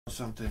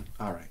something.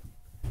 All right.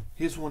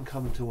 Here's one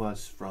coming to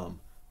us from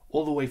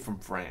all the way from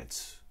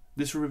France.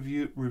 This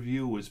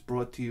review was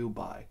brought to you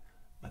by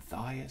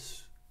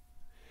Matthias.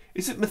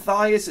 Is it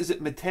Matthias? Is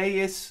it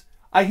Matthias?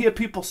 I hear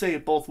people say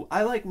it both.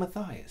 I like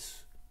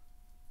Matthias.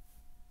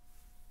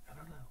 I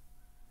don't know.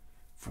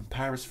 From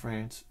Paris,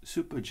 France.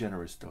 Super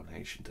generous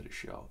donation to the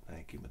show.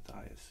 Thank you,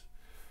 Matthias.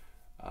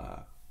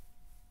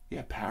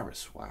 Yeah,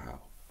 Paris.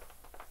 Wow.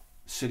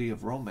 City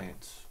of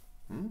romance.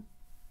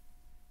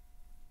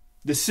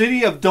 The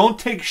city of don't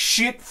take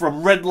shit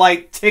from red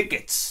light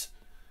tickets.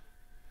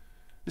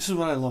 This is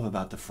what I love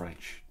about the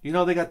French. You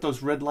know, they got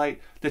those red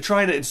light... They're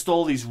trying to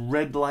install these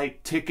red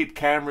light ticket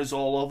cameras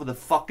all over the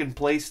fucking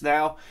place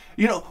now.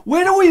 You know,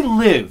 where do we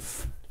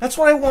live? That's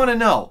what I want to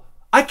know.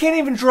 I can't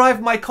even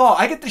drive my car.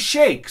 I get the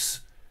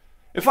shakes.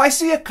 If I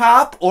see a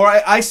cop or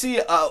I see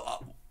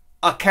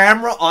a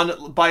camera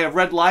on by a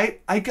red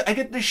light, I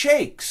get the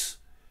shakes.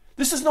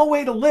 This is no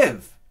way to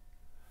live.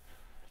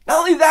 Not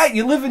only that,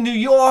 you live in New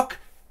York.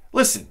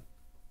 Listen,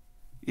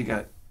 you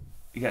got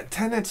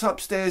tenants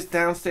upstairs,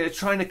 downstairs,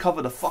 trying to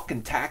cover the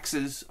fucking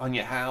taxes on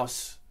your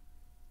house.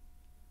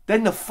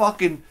 Then the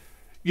fucking...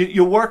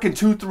 You're working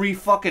 2-3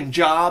 fucking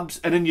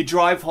jobs, and then you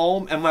drive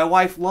home, and my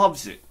wife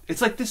loves it.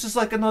 It's like, this is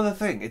like another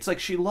thing. It's like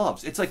she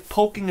loves. It's like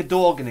poking a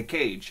dog in a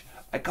cage.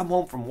 I come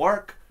home from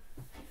work.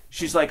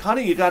 She's like,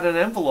 honey, you got an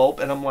envelope?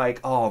 And I'm like,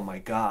 oh my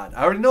God.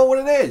 I already know what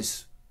it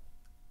is.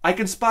 I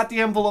can spot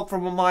the envelope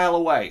from a mile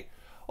away.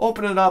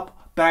 Open it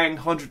up, bang,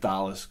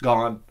 $100,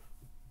 gone.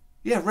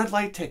 Yeah, red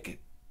light ticket.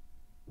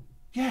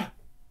 Yeah.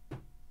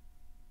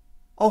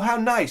 Oh, how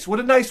nice. What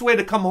a nice way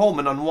to come home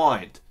and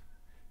unwind.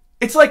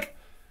 It's like...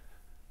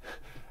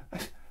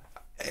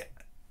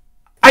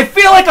 I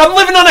feel like I'm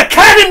living on a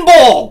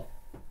cannonball!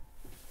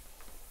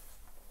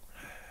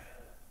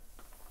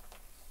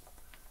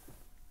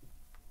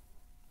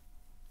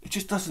 It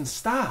just doesn't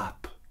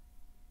stop.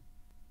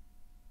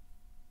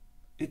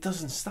 It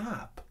doesn't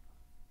stop.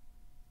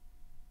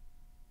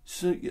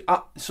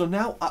 So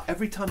now,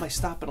 every time I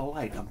stop at a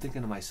light, I'm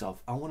thinking to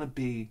myself, I want to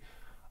be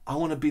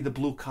the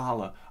blue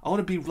collar. I want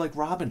to be like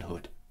Robin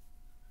Hood.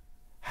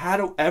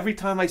 Every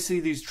time I see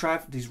these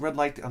red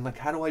lights, I'm like,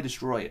 how do I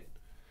destroy it?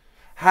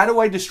 How do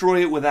I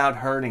destroy it without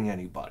hurting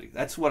anybody?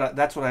 That's what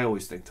I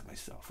always think to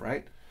myself,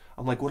 right?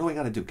 I'm like, what do I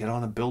got to do? Get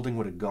on a building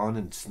with a gun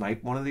and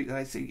snipe one of these? And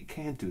I say, you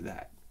can't do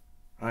that,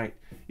 right?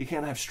 You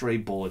can't have stray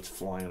bullets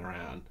flying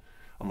around.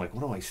 I'm like,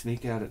 what do I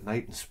sneak out at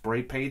night and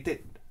spray paint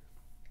it?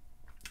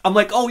 I'm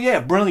like, oh yeah,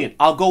 brilliant.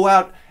 I'll go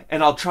out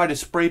and I'll try to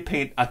spray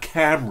paint a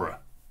camera.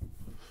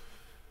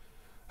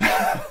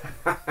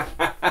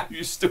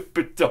 You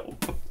stupid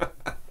dope.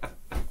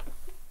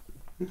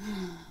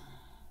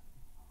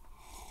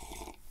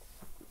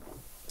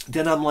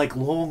 Then I'm like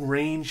long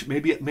range.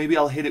 Maybe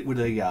I'll hit it with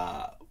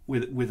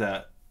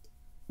a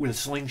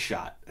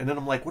slingshot. And then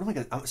I'm like, what am I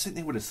gonna? I'm sitting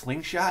there with a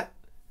slingshot.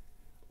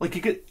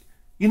 Like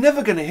you're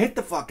never gonna hit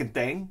the fucking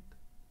thing.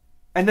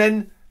 And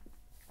then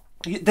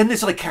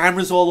there's like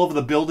cameras all over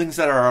the buildings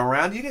that are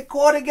around. You get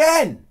caught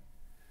again.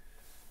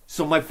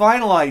 So my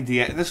final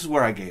idea, and this is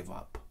where I gave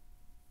up.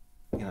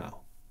 You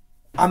know,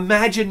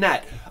 imagine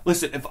that.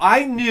 Listen, if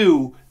I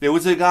knew there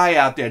was a guy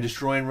out there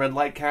destroying red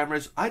light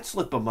cameras, I'd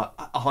slip him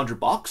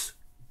 $100.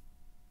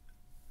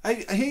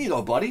 Here you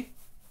go, buddy.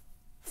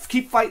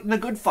 Keep fighting the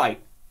good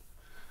fight.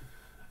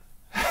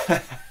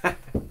 I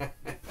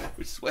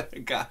swear to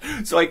God.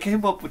 So I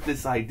came up with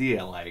this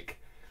idea, like,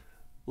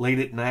 late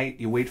at night,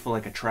 you wait for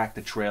like a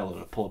tractor trailer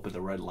to pull up at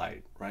the red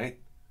light, right?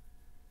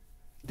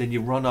 Then you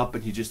run up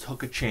and you just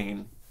hook a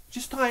chain.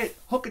 Just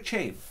hook a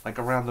chain, like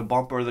around the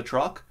bumper of the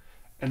truck.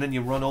 And then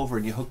you run over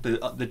and you hook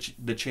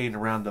the chain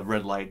around the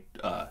red light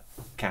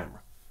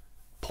camera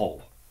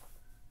pole.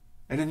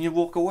 And then you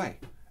walk away.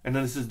 And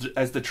then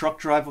as the truck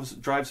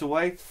drives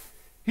away,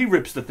 he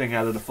rips the thing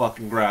out of the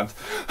fucking ground.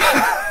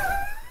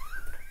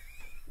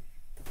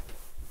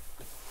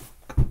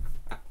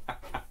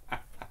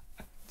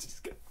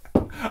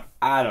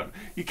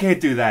 You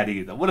can't do that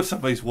either. What if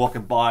somebody's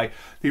walking by,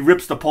 he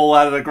rips the pole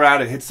out of the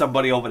ground and hits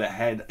somebody over the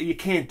head? You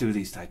can't do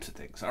these types of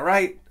things, all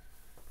right?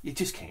 You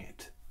just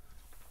can't.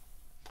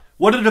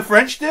 What did the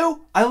French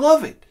do? I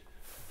love it.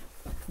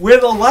 Where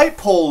the light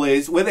pole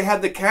is, where they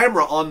have the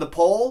camera on the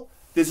pole,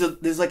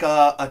 there's like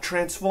a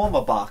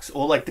transformer box,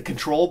 or like the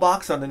control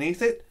box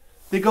underneath it.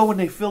 They go and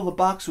they fill the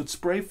box with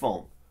spray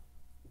foam.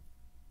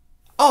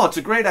 Oh, it's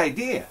a great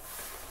idea.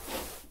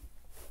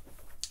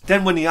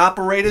 Then when the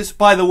operators,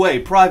 by the way,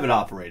 private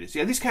operators,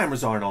 yeah, these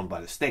cameras aren't owned by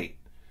the state.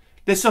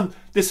 There's some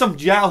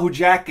Yahoo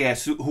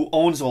jackass who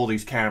owns all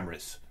these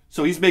cameras.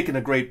 So he's making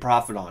a great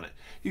profit on it.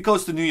 He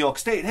goes to New York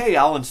State, hey,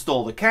 I'll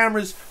install the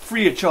cameras,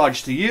 free of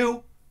charge to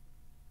you.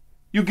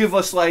 You give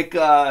us like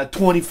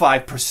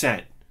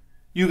 25%.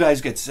 You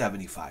guys get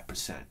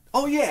 75%.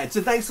 Oh yeah, it's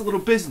a nice little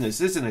business,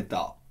 isn't it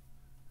though?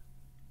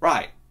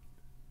 Right.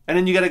 And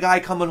then you got a guy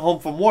coming home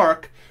from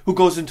work who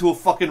goes into a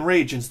fucking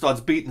rage and starts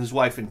beating his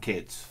wife and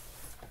kids.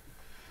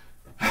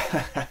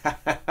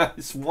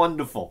 It's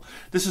wonderful.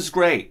 This is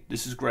great.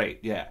 This is great,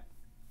 yeah.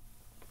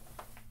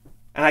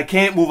 And I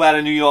can't move out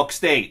of New York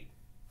State.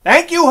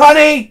 Thank you,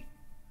 honey!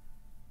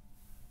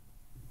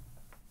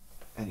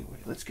 Anyway,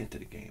 let's get to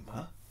the game,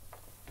 huh?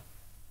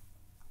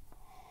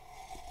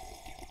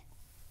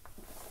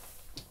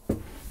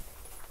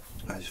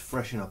 I just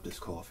freshen up this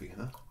coffee,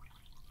 huh?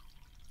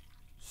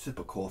 Sip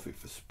of coffee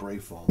for spray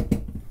foam.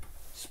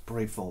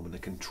 Spray foam in the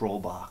control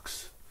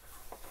box.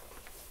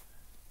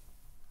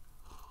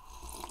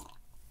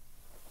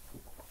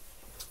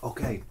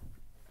 Okay,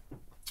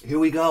 here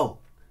we go.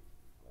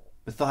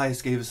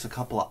 Matthias gave us a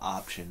couple of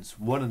options.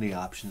 One of the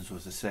options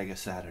was a Sega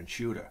Saturn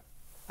shooter.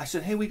 I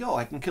said, here we go.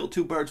 I can kill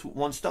two birds with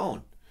one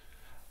stone.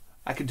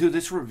 I can do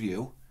this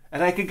review,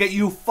 and I can get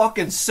you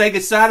fucking Sega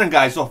Saturn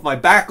guys off my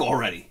back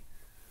already.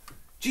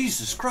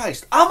 Jesus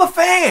Christ. I'm a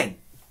fan.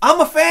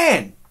 I'm a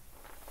fan.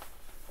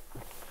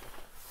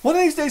 One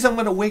of these days I'm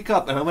going to wake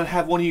up and I'm going to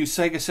have one of you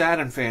Sega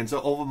Saturn fans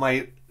over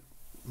my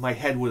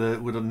head with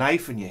a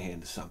knife in your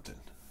hand or something.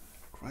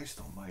 Christ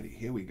almighty.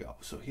 Here we go.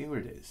 So here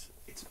it is.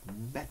 It's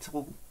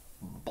Metal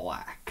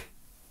Black.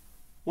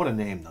 What a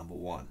name, number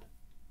one.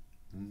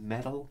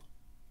 Metal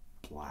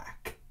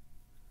Black.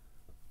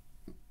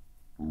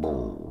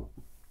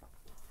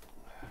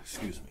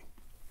 Excuse me.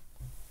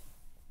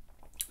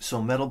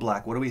 So Metal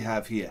Black, what do we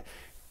have here?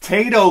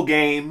 Taito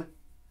game.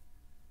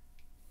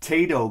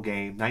 Taito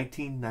game,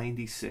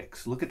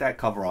 1996. Look at that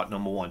cover art,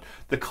 number one.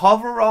 The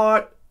cover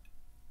art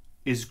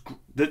is...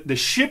 The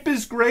ship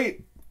is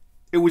great.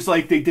 It was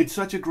like they did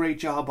such a great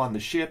job on the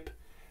ship,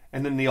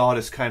 and then the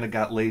artist kind of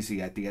got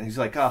lazy at the end. He's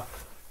like, I'll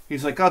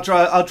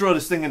draw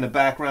this thing in the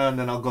background,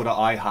 then I'll go to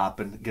IHOP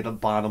and get a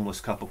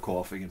bottomless cup of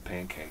coffee and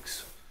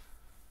pancakes.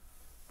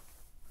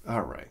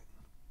 All right.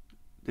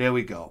 There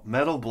we go.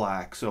 Metal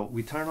Black. So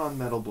we turn on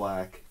Metal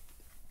Black,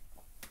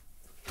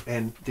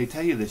 and they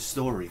tell you this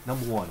story.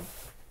 Number one,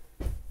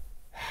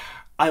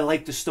 I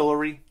like the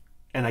story,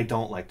 and I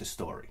don't like the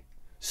story.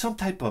 Some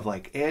type of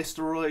like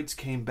asteroids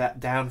came back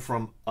down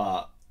from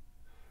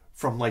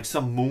like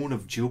some moon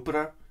of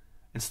Jupiter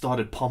and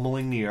started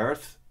pummeling the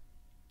Earth.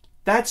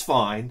 That's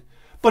fine.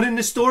 But in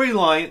the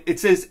storyline, it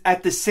says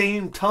at the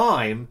same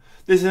time,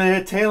 there's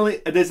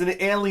an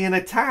alien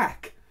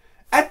attack.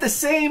 At the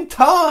same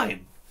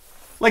time.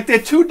 Like they're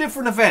two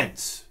different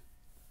events.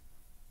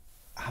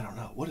 I don't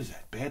know. What is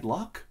that? Bad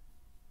luck?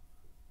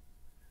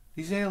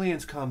 These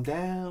aliens come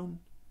down.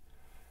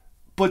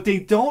 But they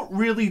don't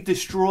really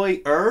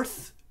destroy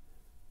Earth.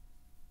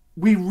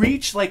 We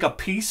reach like a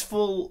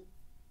peaceful...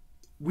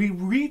 We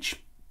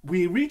reach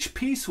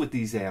peace with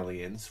these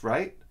aliens,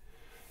 right?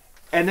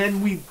 And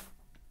then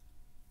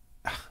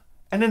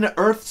the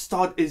Earth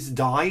is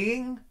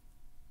dying.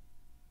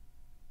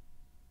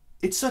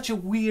 It's such a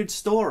weird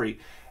story.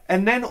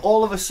 And then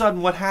all of a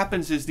sudden what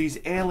happens is these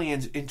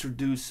aliens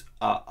introduce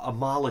a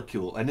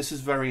molecule. And this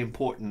is very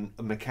important,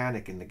 a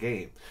mechanic in the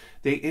game.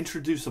 They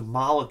introduce a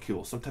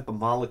molecule, some type of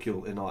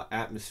molecule in our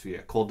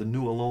atmosphere called the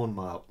New Alone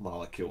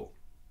molecule.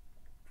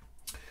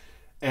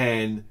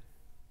 And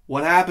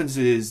what happens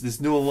is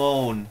this New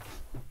Alone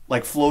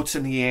like floats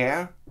in the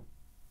air.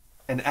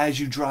 And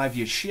as you drive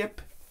your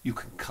ship, you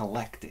can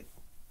collect it.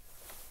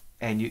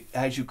 And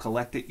as you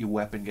collect it, your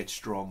weapon gets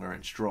stronger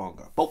and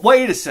stronger. But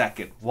wait a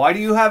second. Why do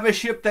you have a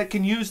ship that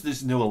can use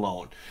this New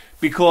Alone?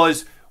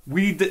 Because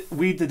we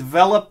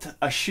developed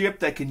a ship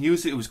that can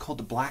use it. It was called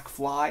the Black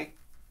Fly.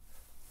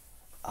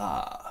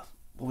 What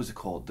was it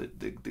called?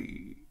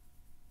 The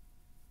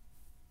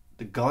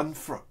gun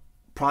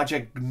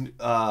Project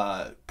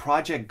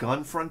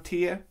Gun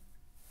Frontier.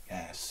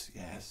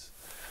 Yes.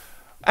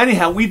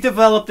 Anyhow, we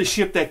developed a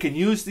ship that can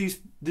use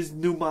this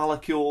new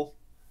molecule.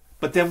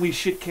 But then we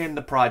shit-canned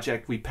the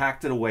project. We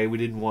packed it away. We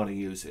didn't want to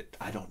use it.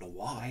 I don't know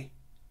why.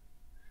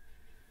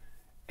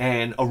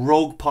 And a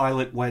rogue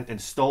pilot went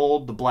and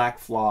stole the Black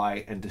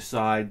Fly and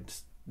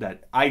decides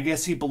that... I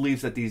guess he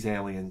believes that these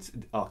aliens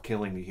are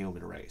killing the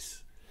human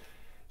race.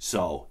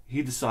 So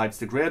he decides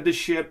to grab the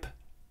ship,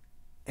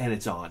 and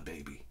it's on,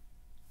 baby.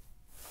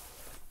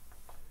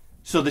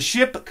 So the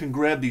ship can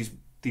grab these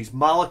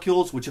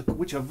molecules, which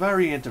are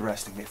very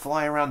interesting. They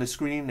fly around the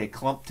screen. They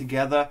clump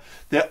together.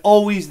 They're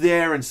always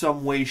there in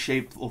some way,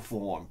 shape, or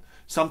form.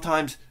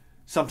 Sometimes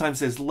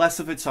there's less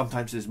of it.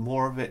 Sometimes there's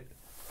more of it.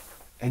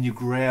 And you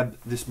grab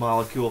this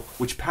molecule,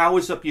 which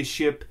powers up your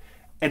ship,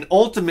 and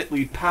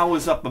ultimately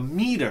powers up a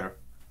meter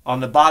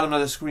on the bottom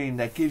of the screen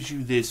that gives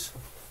you this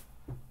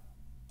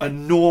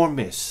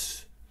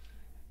enormous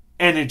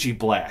energy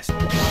blast.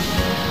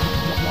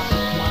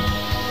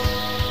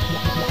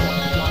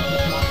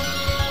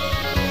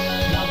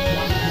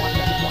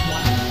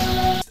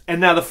 And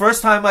now the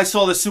first time I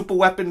saw the super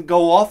weapon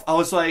go off, I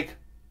was like,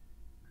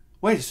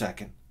 wait a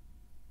second.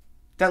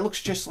 That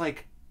looks just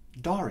like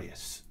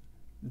Darius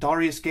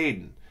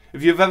Gaiden.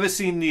 If you've ever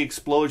seen the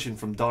explosion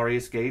from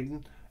Darius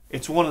Gaiden,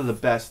 it's one of the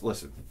best.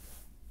 Listen,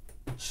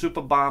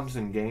 super bombs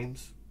in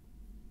games,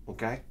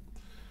 okay?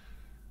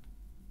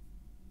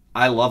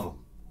 I love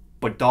them.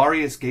 But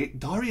Darius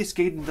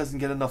Gaiden doesn't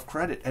get enough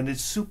credit, and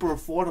it's super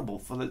affordable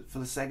for the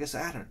Sega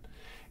Saturn.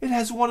 It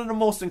has one of the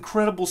most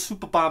incredible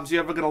super bombs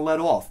you're ever going to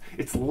let off.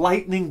 It's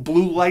lightning,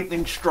 blue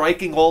lightning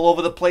striking all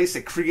over the place.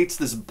 It creates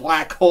this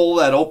black hole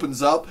that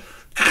opens up.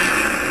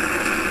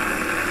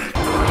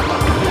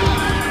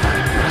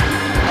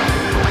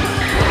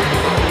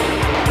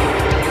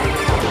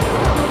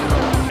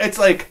 It's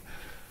like,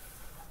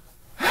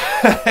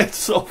 it's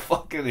so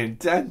fucking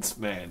intense,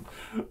 man.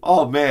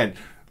 Oh, man.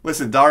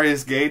 Listen,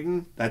 Darius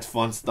Gaiden, that's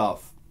fun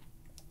stuff.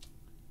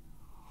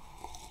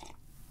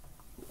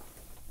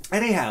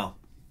 Anyhow,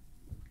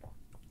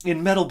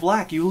 in Metal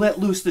Black, you let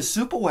loose the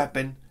super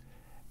weapon,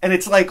 and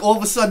it's like all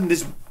of a sudden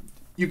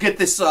you get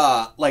this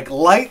like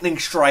lightning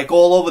strike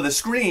all over the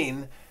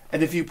screen,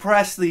 and if you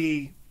press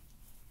the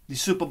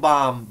super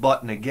bomb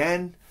button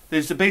again,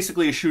 there's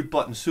basically a shoot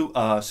button,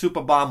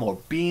 super bomb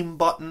or beam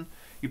button.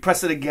 You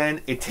press it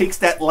again, it takes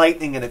that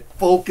lightning and it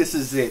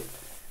focuses it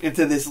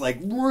into this like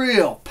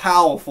real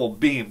powerful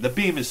beam. The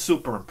beam is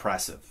super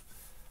impressive.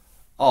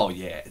 Oh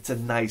yeah, it's a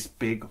nice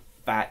big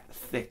fat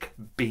thick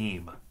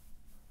beam.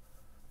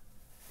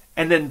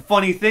 And then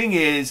funny thing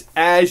is,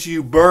 as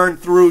you burn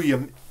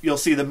through, you'll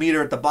see the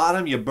meter at the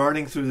bottom. You're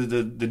burning through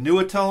the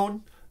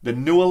Nuatone, the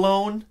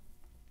Nualone.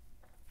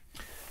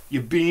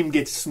 Your beam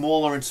gets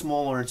smaller and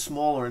smaller and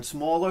smaller and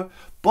smaller.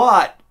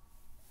 But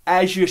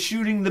as you're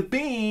shooting the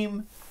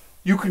beam,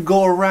 you can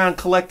go around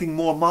collecting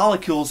more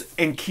molecules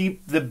and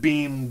keep the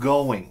beam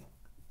going.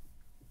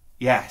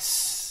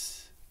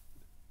 Yes.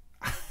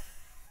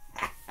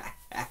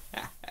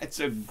 It's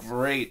a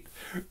great,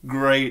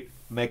 great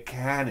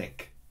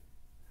mechanic.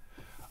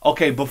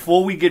 Okay,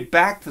 before we get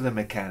back to the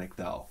mechanic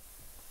though.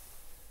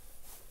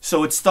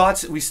 So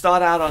we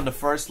start out on the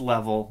first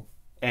level,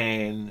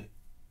 and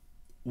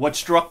what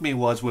struck me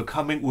was we're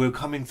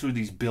coming through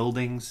these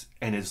buildings,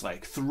 and it's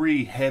like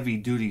 3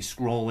 heavy-duty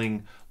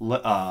scrolling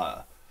like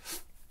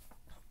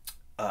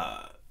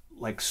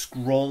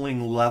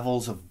scrolling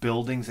levels of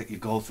buildings that you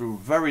go through.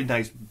 Very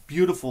nice,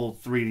 beautiful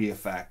 3D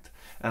effect.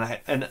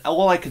 And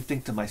all I could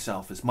think to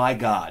myself is, my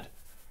God,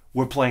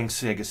 we're playing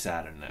Sega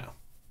Saturn now.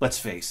 Let's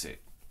face it.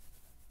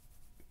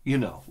 You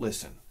know,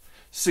 listen,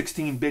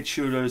 16-bit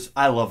shooters,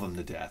 I love them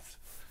to death.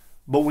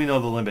 But we know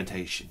the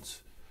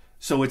limitations.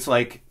 So it's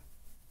like,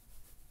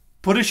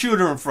 put a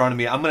shooter in front of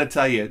me. I'm going to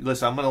tell you,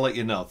 listen, I'm going to let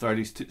you know,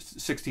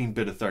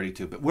 16-bit or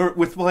 32-bit.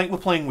 We're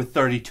playing with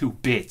 32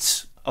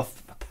 bits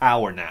of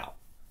power now.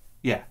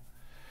 Yeah.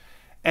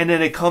 And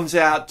then it comes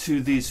out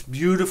to these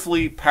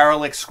beautifully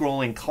parallax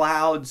scrolling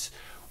clouds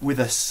with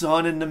a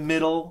sun in the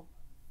middle.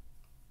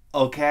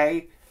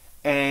 Okay?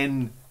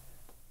 And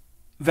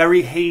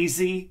very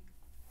hazy.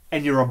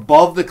 And you're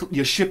above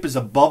your ship is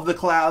above the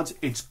clouds.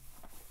 It's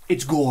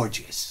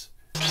gorgeous.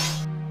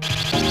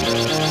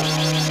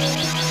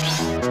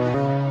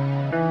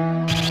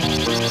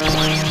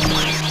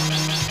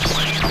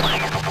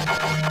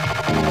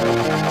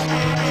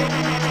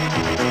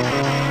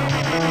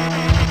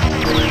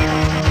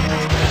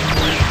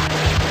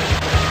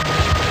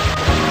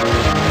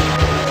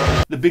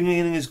 The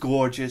beginning is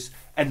gorgeous,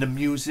 and the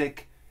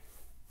music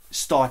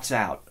starts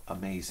out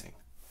amazing.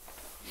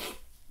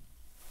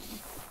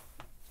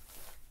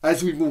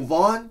 As we move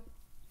on...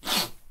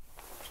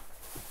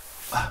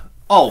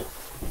 Oh,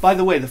 by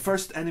the way, the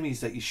first enemies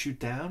that you shoot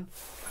down,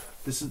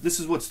 this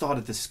is what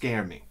started to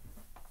scare me.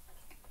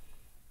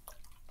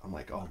 I'm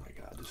like, oh my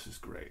God, this is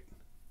great.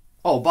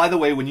 Oh, by the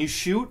way, when you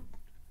shoot,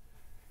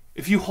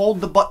 if you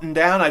hold the button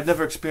down, I've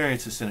never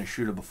experienced this in a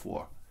shooter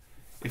before.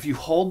 If you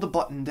hold the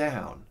button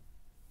down,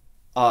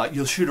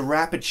 you'll shoot a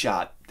rapid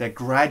shot that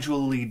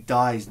gradually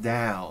dies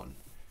down.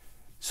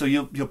 So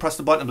you'll press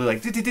the button and be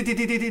like,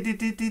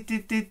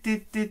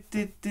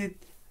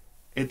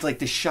 it's like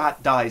the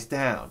shot dies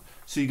down.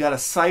 So you got to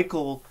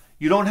cycle.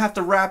 You don't have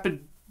to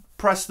rapid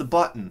press the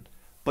button,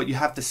 but you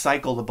have to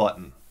cycle the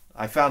button.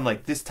 I found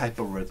like this type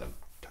of rhythm,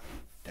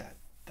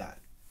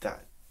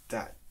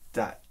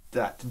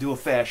 to do a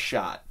fast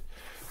shot,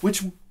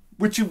 which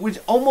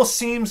almost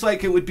seems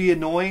like it would be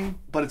annoying,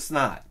 but it's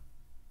not.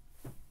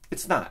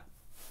 It's not.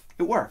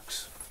 It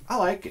works. I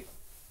like it.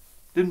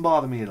 Didn't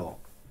bother me at all.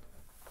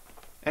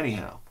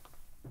 Anyhow.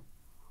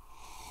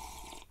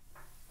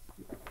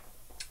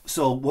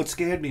 So what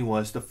scared me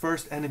was the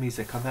first enemies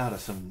that come out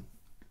of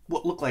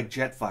what look like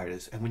jet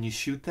fighters. And when you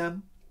shoot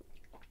them,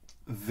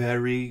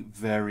 very,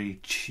 very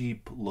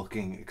cheap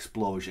looking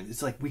explosions.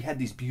 It's like we had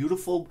these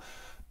beautiful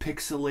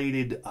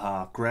pixelated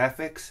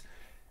graphics.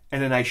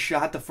 And then I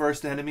shot the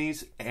first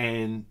enemies,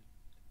 and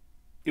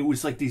it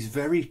was like these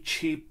very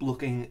cheap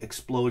looking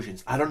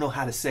explosions. I don't know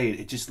how to say it.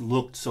 It just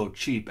looked so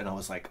cheap. And I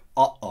was like,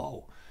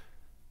 uh-oh.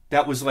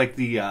 That was like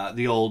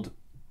the old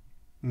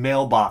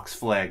mailbox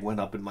flag went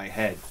up in my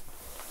head.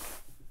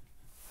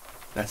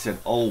 That said,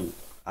 oh,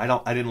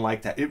 I didn't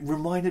like that. It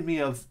reminded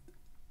me of,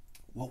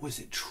 what was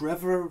it?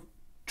 Trevor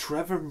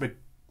McDuff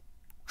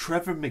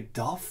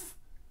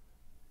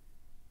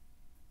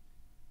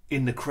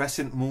in the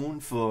Crescent Moon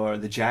for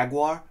the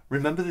Jaguar.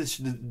 Remember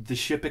the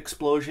ship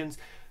explosions?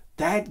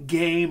 That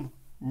game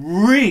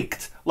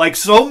reeked, like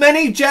so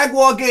many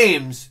Jaguar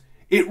games,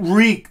 it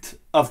reeked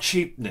of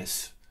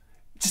cheapness.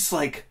 Just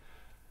like,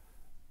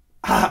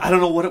 I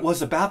don't know what it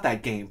was about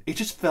that game. It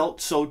just felt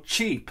so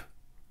cheap.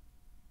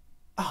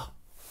 Oh.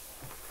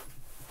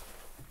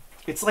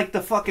 It's like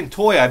the fucking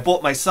toy I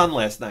bought my son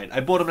last night. I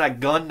bought him that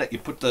gun that you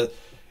put the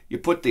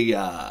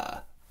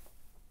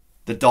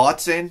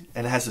darts in,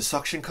 and it has a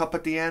suction cup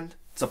at the end.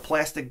 It's a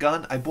plastic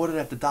gun. I bought it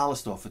at the dollar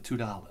store for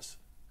 $2.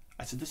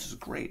 I said, this is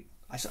great.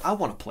 I said, I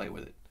want to play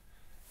with it.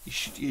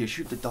 You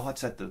shoot the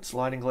darts at the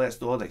sliding glass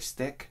door, they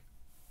stick.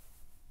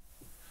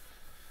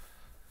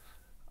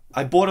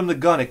 I bought him the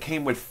gun. It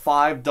came with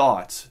 5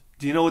 darts.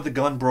 Do you know what the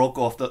gun broke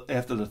off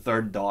after the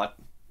 3rd dart?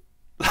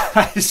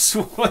 I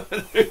swear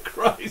to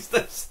Christ,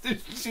 that's the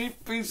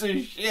cheap piece of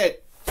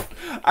shit.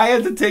 I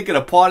had to take it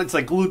apart. It's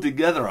like glued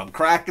together. I'm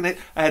cracking it.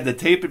 I had to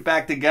tape it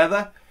back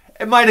together.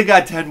 It might have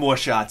got 10 more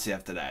shots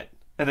after that,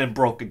 and then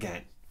broke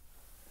again.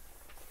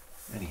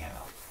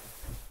 Anyhow,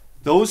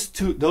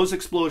 those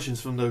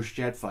explosions from those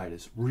jet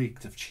fighters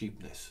reeked of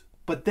cheapness.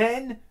 But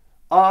then,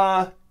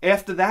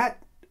 after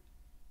that,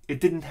 it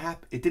didn't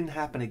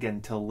happen again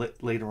until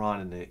later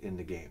on in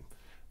the game,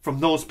 from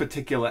those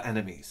particular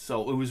enemies.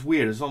 So it was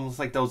weird. It was almost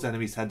like those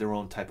enemies had their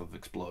own type of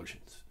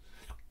explosions.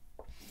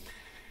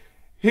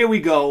 Here we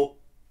go.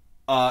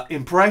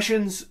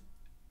 Impressions.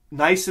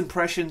 Nice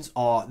impressions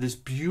are this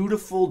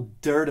beautiful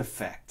dirt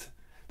effect.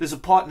 There's a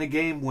part in the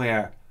game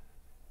where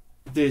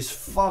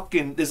there's like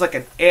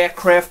an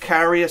aircraft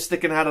carrier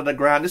sticking out of the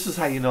ground. This is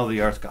how you know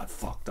the Earth got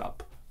fucked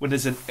up. When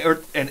there's an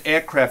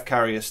aircraft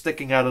carrier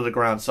sticking out of the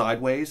ground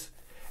sideways,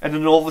 and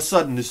then all of a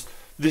sudden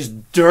this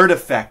dirt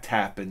effect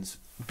happens.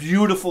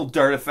 Beautiful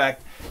dirt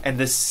effect, and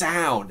the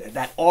sound,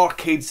 that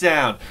arcade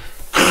sound.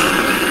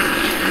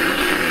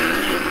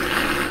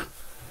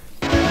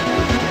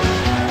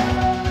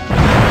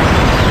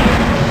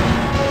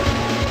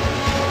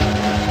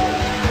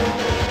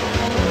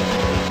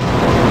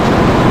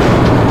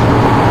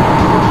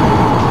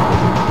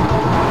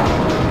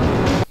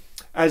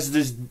 As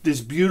this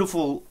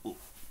beautiful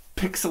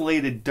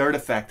pixelated dirt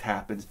effect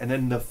happens, and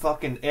then the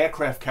fucking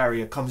aircraft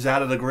carrier comes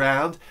out of the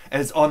ground,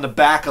 and it's on the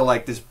back of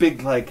like this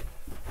big, like,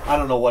 I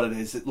don't know what it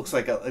is. It looks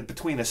like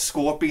between a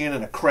scorpion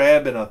and a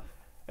crab and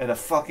a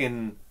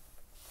fucking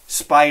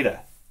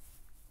spider.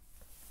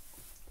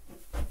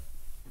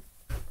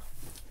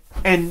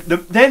 And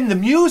then the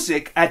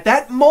music at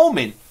that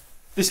moment,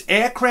 this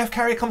aircraft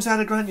carrier comes out of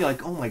the ground. You're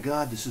like, oh my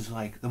god, this is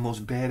like the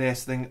most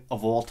badass thing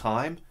of all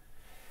time.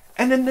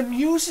 And then the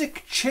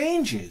music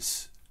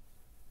changes.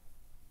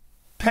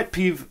 Pet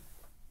peeve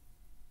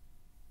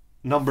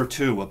number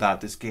 2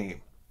 about this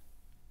game.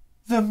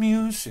 The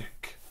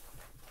music.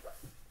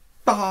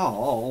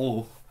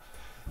 Oh.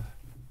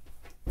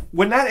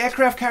 When that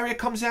aircraft carrier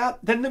comes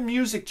out, then the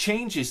music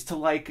changes to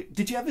like...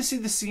 Did you ever see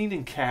the scene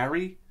in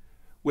Carrie?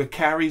 Where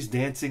Carrie's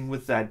dancing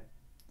with that...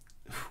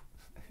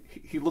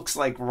 He looks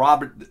like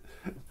Robert...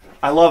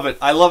 I love it.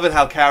 I love it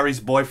how Carrie's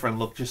boyfriend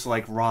looked just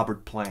like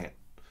Robert Plant.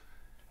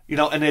 You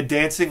know, and they're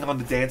dancing on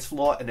the dance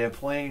floor, and they're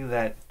playing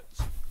that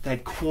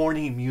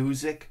corny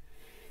music.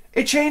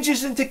 It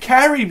changes into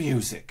Carrie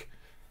music.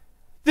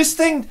 This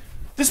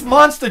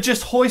monster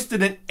just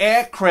hoisted an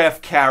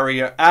aircraft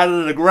carrier out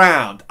of the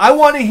ground. I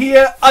want to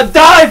hear a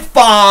dive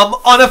bomb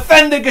on a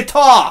Fender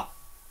guitar.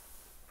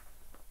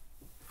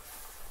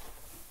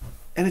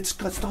 And it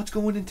starts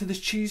going into this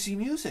cheesy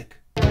music.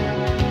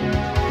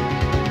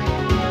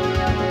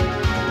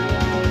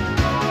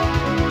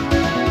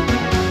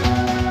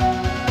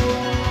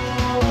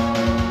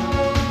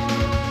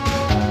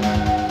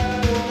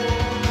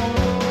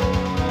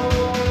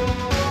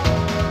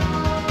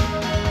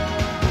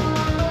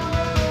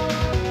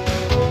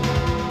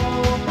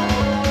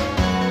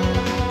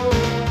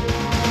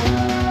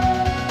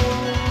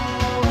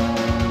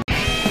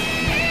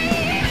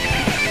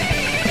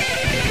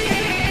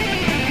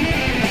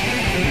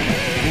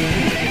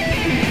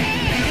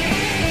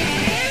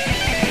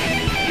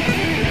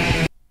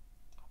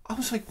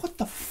 Like, what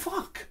the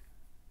fuck?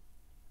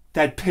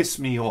 That pissed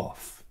me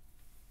off.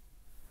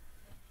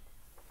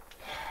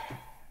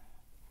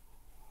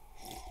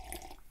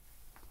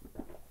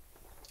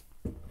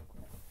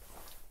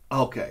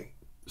 Okay,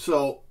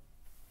 so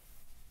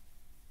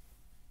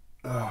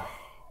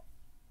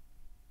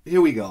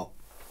here we go.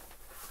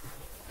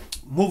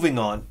 Moving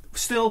on.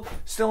 Still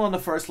on the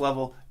first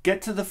level.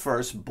 Get to the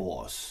first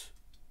boss,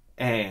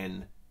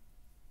 and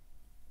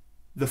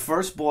the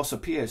first boss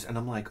appears, and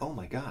I'm like, oh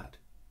my god.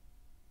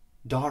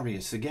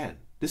 Darius again.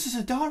 This is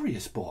a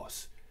Darius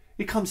boss.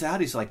 He comes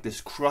out, he's like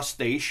this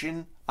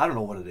crustacean. I don't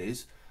know what it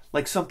is.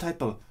 Like some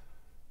type of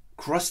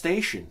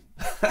crustacean.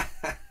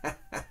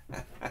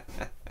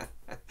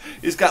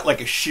 He's got like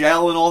a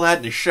shell and all that,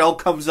 and the shell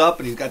comes up,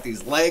 and he's got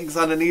these legs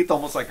underneath,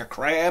 almost like a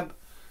crab.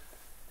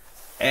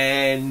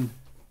 And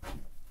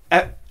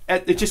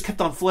it just kept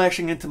on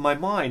flashing into my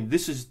mind.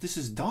 This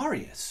is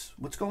Darius.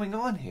 What's going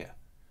on here?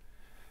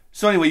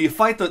 So anyway, you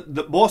fight the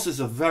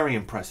bosses are very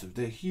impressive.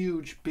 They're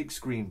huge, big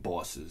screen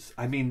bosses.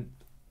 I mean,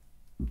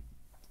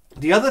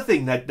 the other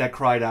thing that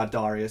cried out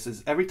Darius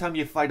is every time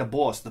you fight a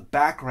boss, the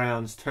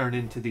backgrounds turn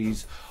into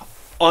these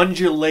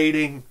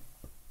undulating,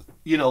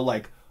 you know,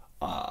 like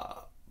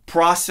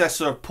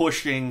processor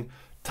pushing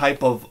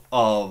type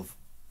of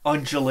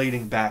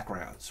undulating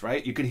backgrounds,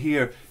 right? You can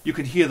hear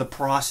the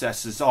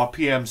processes,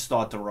 RPMs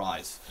start to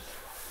rise.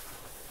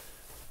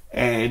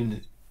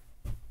 And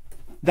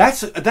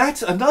that's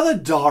another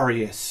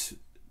Darius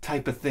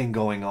type of thing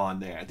going on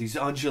there. These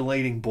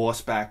undulating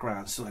boss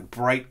backgrounds, so like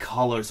bright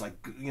colors, like,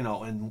 you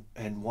know,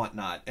 and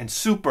whatnot. And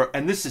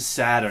this is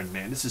Saturn,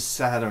 man. This is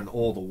Saturn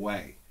all the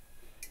way.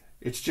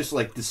 It's just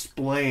like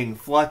displaying,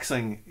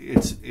 flexing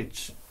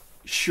its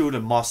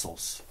shooter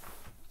muscles.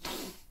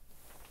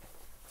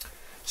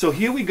 So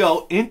here we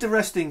go.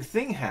 Interesting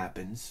thing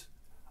happens.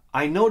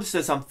 I noticed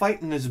as I'm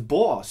fighting this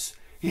boss,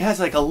 he has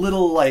like a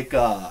little, like,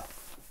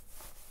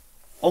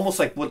 almost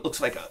like what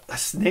looks like a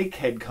snake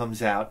head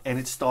comes out, and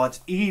it starts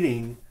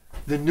eating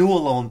the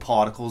Nualone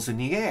particles in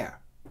the air.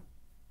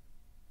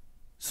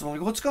 So I'm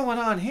like, what's going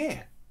on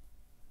here?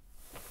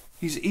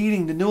 He's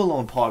eating the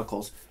Nualone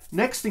particles.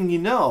 Next thing you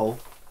know,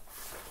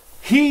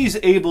 he's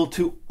able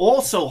to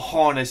also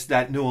harness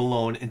that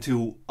Nualone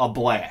into a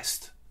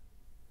blast.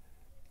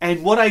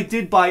 And what I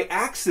did by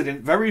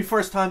accident, very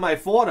first time I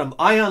fought him,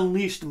 I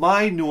unleashed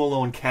my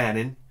Nualone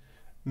cannon,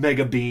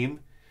 Mega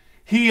Beam.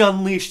 He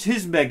unleashed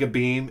his Mega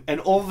Beam, and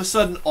all of a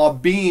sudden our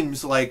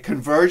beams like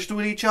converged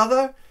with each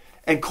other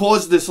and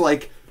caused this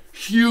like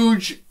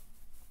huge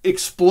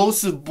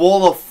explosive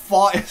ball of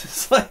fire.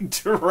 It's like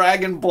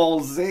Dragon Ball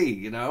Z,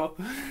 you know?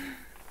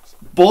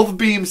 Both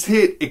beams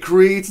hit, it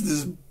creates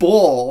this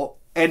ball,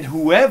 and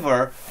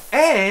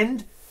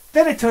then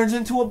it turns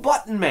into a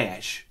button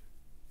mash.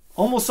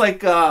 Almost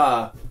like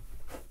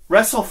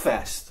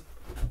WrestleFest.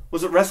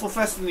 Was it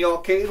WrestleFest in the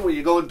arcade where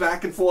you're going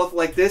back and forth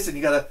like this and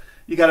you gotta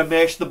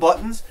mash the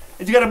buttons?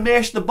 And you gotta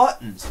mash the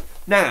buttons.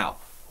 Now,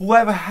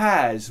 whoever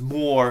has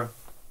a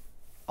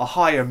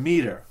higher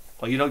meter,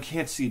 well, you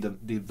can't see the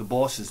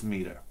boss's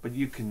meter, but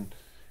you can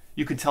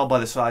tell by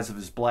the size of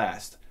his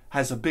blast,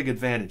 has a big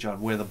advantage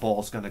on where the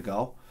ball's gonna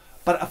go.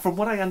 But from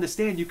what I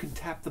understand, you can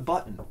tap the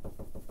button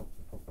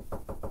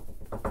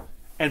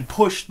and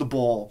push the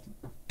ball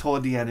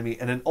toward the enemy,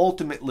 and then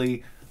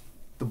ultimately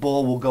the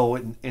ball will go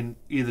in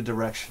either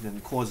direction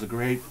and cause a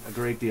great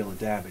deal of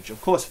damage.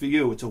 Of course, for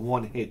you, it's a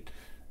one-hit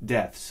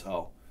death,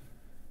 so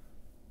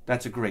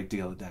that's a great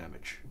deal of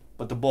damage.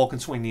 But the ball can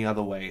swing the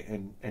other way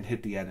and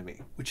hit the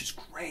enemy, which is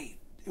great.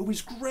 It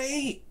was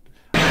great.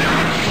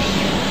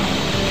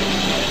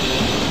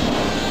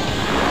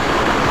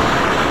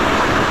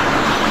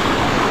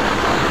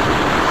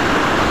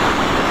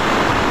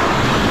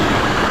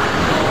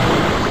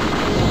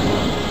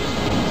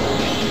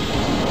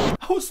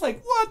 I was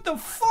like, what the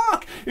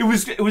fuck? It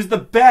was the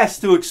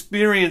best to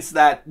experience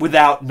that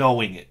without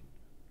knowing it.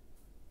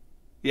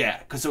 Yeah,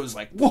 because it was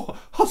like, whoa.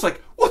 I was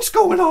like, what's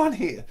going on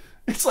here?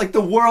 It's like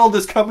the world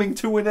is coming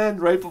to an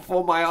end right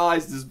before my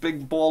eyes, this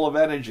big ball of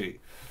energy.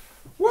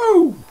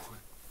 Woo!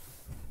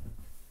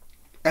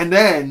 And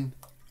then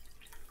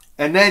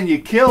you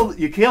kill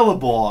the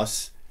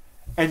boss,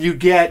 and you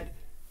get,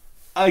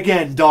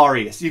 again,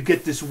 Darius. You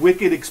get this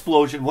wicked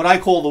explosion, what I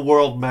call the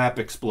world map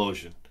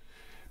explosion.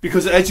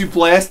 Because as you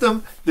blast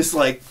them, it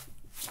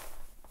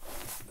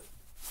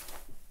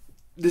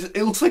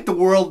looks like the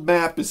world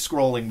map is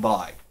scrolling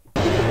by.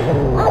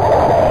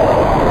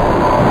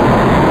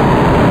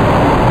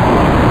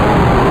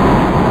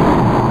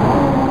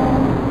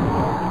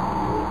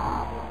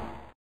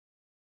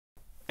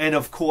 And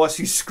of course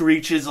he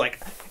screeches like,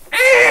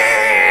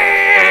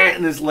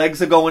 and his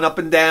legs are going up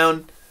and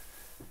down.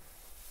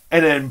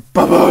 And then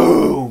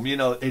boom,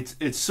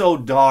 it's so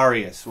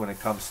Darius when it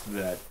comes to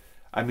that.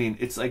 I mean,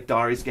 it's like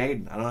Darius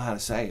Gaiden. I don't know how to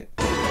say it.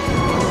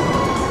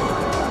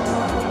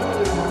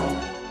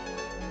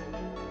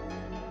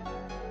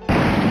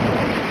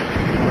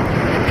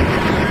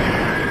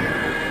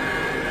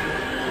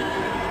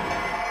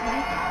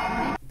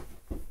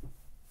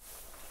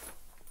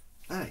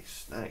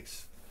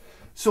 Nice.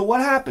 So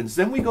what happens?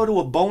 Then we go to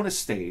a bonus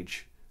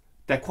stage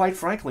that, quite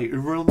frankly, it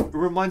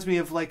reminds me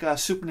of like a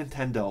Super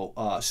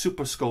Nintendo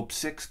Super Scope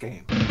 6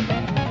 game.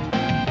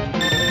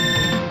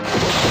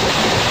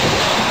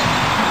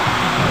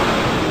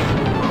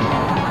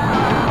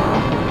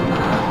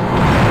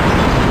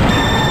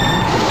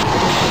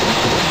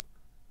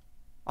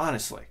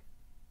 Honestly.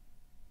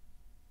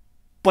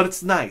 But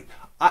it's nice.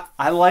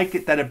 I like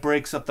it that it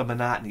breaks up the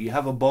monotony. You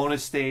have a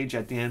bonus stage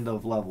at the end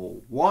of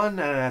level 1 and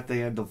at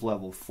the end of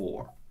level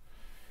 4.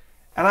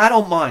 And I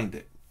don't mind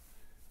it.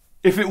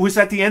 If it was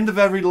at the end of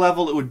every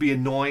level, it would be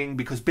annoying,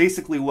 because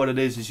basically what it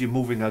is you're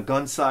moving a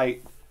gun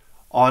sight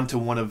onto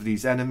one of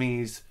these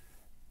enemies,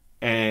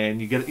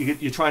 and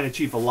you're trying to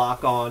achieve a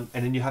lock on,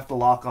 and then you have to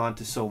lock on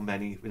to so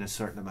many in a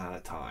certain amount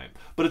of time.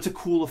 But it's a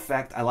cool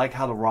effect. I like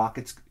how the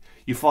rockets,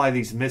 you fire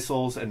these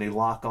missiles and they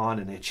lock on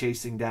and they're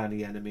chasing down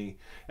the enemy,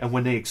 and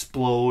when they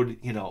explode,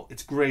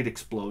 it's great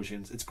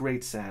explosions, it's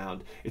great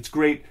sound, it's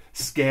great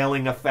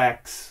scaling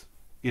effects.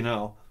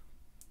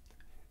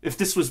 If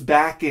this was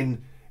back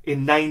in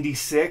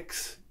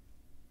 96,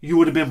 you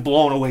would have been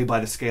blown away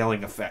by the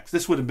scaling effects.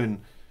 This would have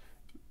been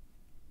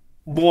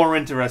more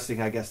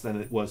interesting, I guess,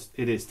 than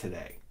it is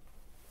today.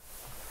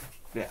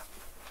 Yeah.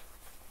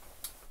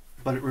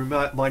 But it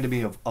reminded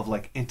me of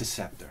like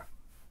Interceptor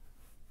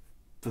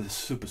for the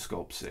Super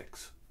Scope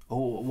 6.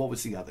 Oh, what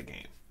was the other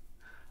game?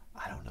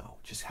 I don't know.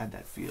 Just had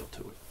that feel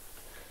to it.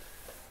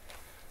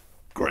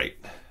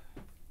 Great.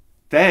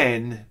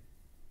 Then,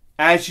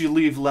 as you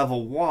leave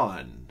level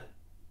 1,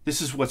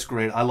 this is what's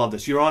great. I love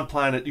this. You're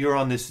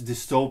on this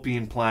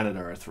dystopian planet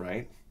Earth,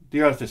 right?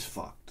 The Earth is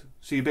fucked.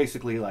 So you're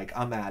basically like,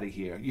 I'm out of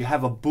here. You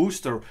have a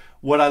booster.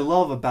 What I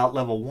love about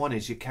level 1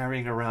 is you're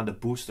carrying around a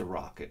booster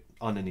rocket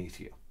underneath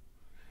you.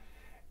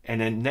 And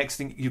then next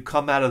thing, you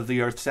come out of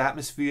the Earth's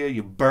atmosphere,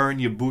 you burn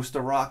your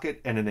booster rocket,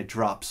 and then it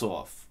drops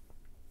off.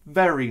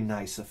 Very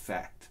nice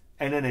effect.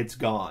 And then it's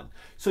gone.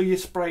 So your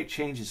sprite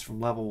changes from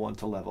level 1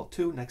 to level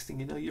 2. Next thing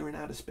you know, you're in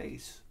outer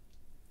space.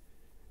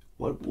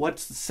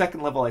 What's the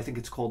second level? I think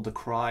it's called the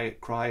Cry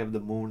of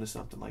the Moon or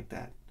something like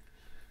that.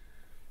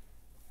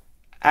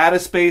 Outer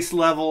space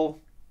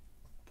level.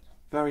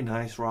 Very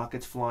nice.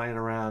 Rockets flying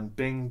around.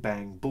 Bing,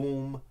 bang,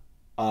 boom.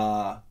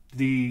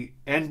 The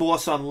end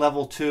boss on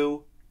level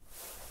 2.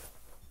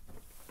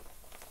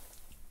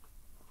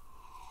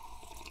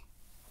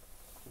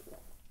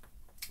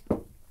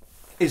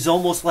 Is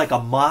almost like a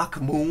mock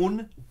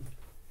moon.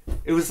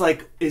 It was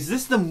like, is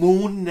this the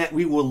moon that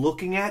we were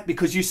looking at?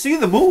 Because you see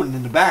the moon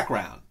in the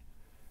background.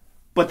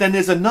 But then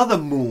there's another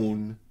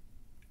moon.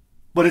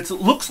 But it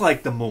looks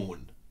like the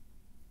moon.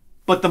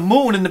 But the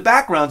moon in the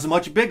background is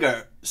much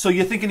bigger. So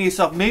you're thinking to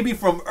yourself, maybe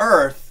from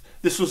Earth,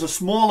 this was a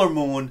smaller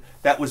moon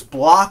that was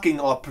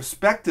blocking our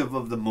perspective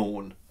of the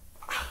moon.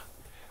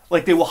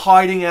 Like they were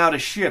hiding out a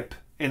ship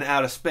in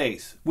outer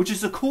space. Which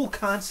is a cool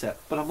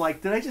concept. But I'm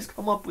like, did I just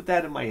come up with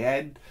that in my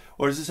head?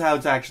 Or is this how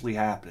it's actually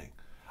happening?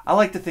 I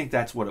like to think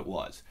that's what it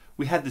was.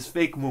 We had this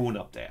fake moon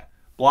up there,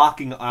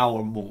 blocking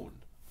our moon.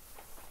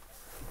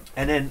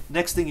 And then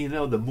next thing you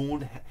know, the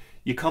moon,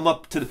 you come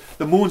up to,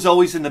 the moon's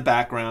always in the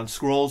background,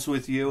 scrolls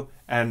with you,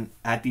 and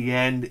at the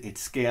end it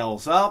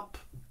scales up,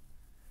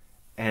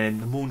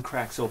 and the moon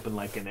cracks open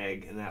like an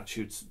egg, and out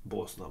shoots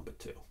boss number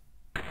 2.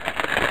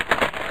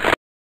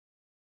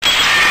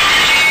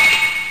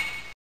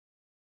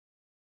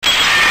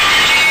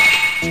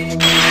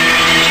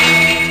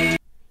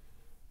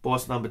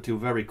 Boss number 2,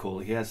 very cool.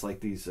 He has like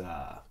these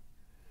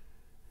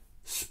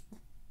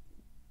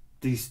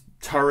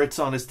turrets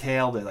on his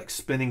tail. They're like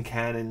spinning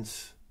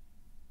cannons.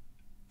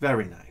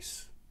 Very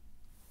nice.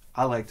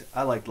 I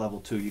liked level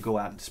 2. You go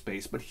out in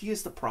space, but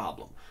here's the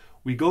problem.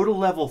 We go to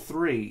level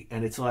 3,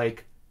 and it's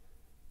like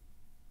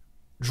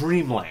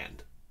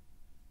Dreamland.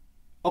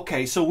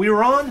 Okay, so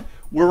we're on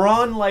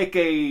like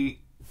we're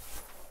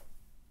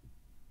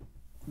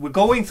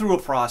going through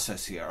a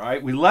process here, all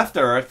right? We left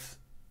Earth.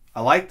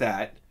 I like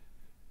that.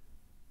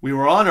 We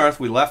were on Earth,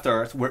 we left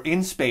Earth, we're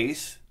in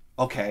space,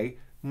 okay,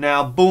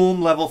 now boom,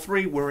 level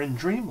 3, we're in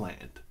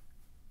Dreamland.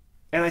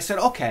 And I said,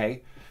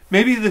 okay,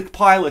 maybe the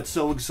pilot's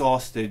so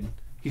exhausted,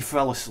 he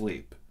fell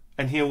asleep,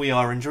 and here we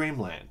are in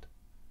Dreamland.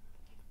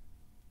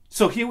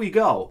 So here we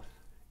go.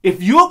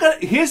 If you're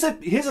gonna, here's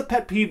a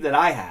pet peeve that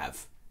I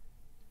have.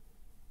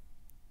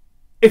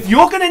 If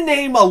you're gonna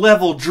name a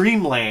level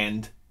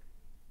Dreamland,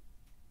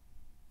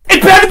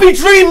 it better be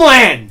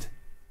Dreamland!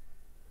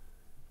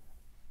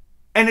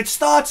 And it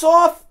starts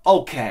off,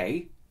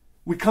 okay,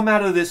 we come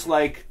out of this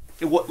like,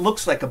 what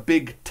looks like a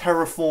big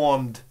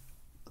terraformed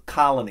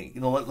colony.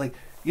 You know, like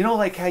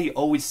how you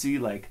always see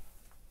like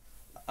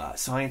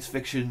science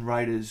fiction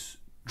writers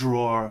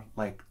draw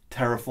like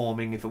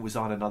terraforming if it was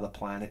on another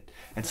planet.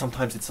 And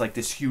sometimes it's like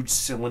this huge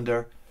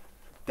cylinder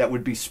that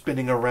would be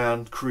spinning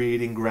around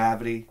creating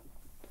gravity,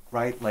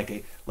 right?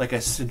 Like a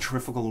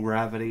centrifugal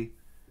gravity.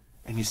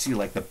 And you see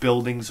like the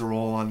buildings are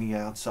all on the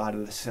outside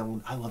of the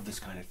cylinder. I love this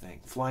kind of thing.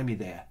 Fly me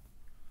there.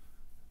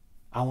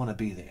 I want to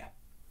be there.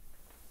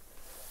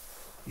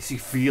 You see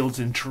fields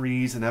and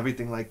trees and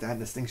everything like that,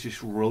 and this thing's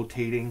just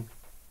rotating.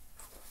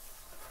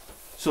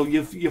 So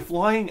you're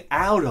flying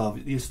out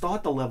of, you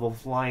start the level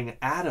flying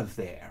out of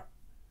there.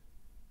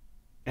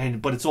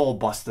 But it's all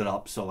busted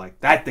up, so like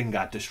that thing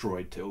got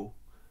destroyed too.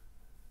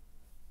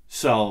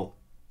 So,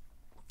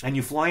 and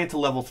you fly into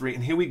level 3,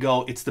 and here we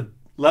go. It's the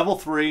level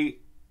 3,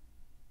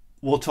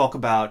 we'll talk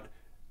about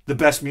the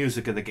best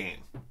music of the game.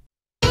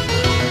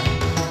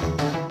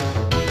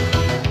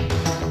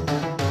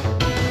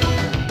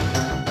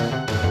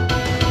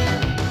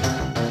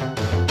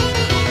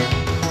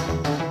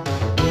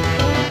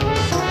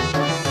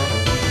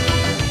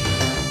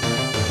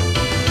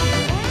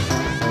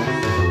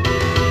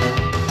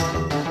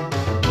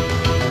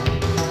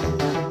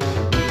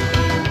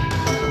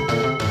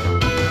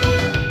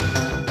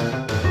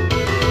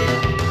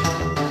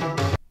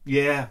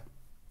 Yeah,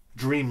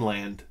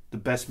 Dreamland, the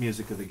best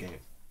music of the game.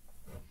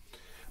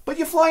 But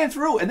you're flying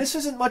through, and this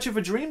isn't much of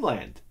a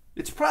Dreamland.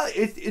 It's probably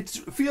it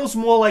feels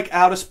more like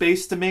outer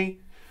space to me.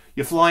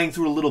 You're flying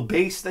through a little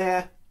base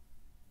there.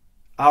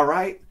 All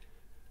right.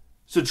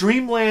 So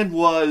Dreamland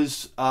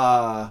was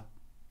I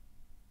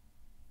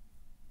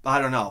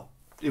don't know.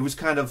 It was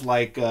kind of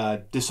like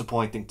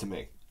disappointing to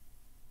me.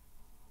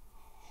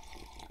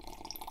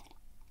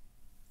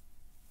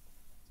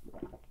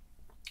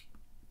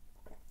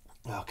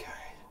 Okay.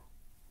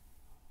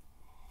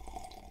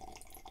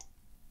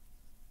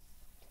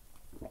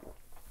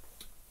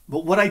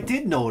 But what I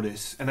did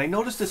notice, and I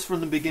noticed this from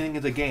the beginning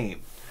of the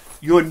game,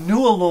 your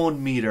new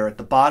alone meter at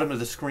the bottom of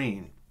the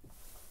screen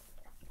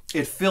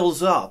it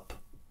fills up,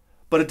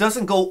 but it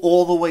doesn't go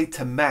all the way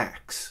to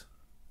max.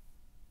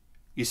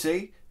 You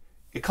see?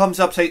 It comes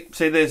up, say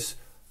there's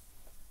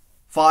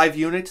 5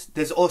 units.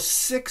 There's a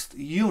 6th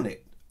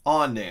unit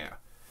on there.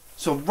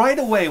 So right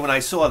away when I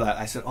saw that,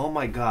 I said, oh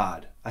my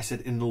God. I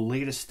said, in the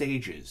later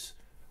stages,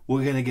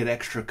 we're going to get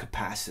extra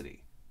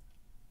capacity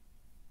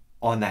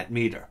on that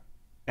meter.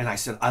 And I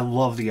said, I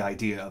love the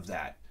idea of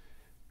that.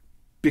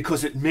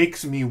 Because it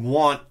makes me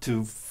want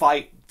to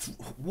fight.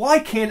 Why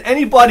can't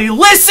anybody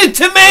listen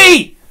to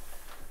me?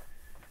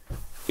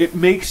 It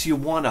makes you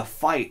want to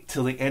fight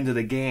till the end of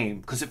the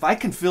game. Because if I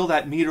can fill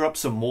that meter up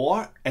some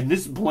more, and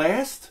this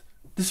blast,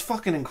 this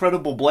fucking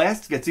incredible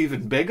blast gets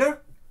even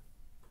bigger,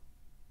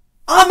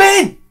 I'm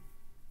in!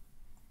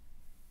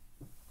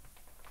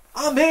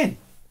 I'm in!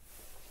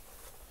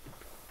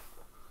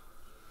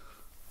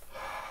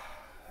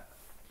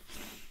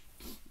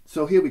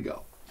 So here we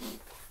go.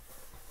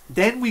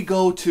 Then we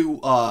go to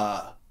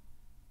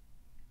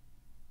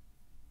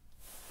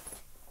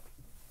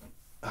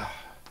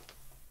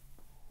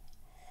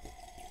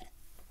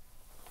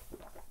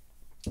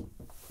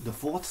the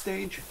 4th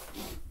stage.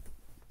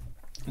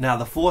 Now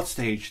the 4th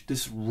stage,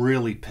 this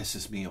really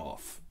pisses me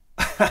off.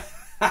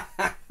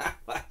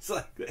 It's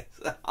like this.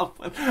 I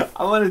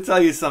want to tell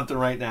you something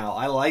right now.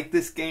 I like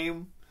this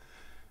game,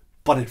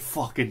 but it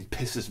fucking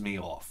pisses me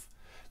off.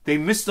 They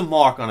missed the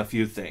mark on a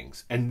few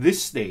things. And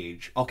this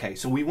stage, okay,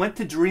 so we went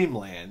to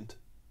Dreamland,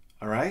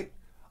 all right?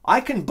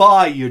 I can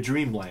buy your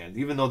Dreamland,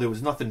 even though there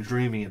was nothing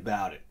dreamy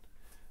about it.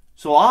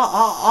 So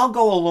I'll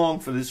go along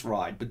for this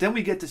ride. But then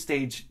we get to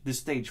stage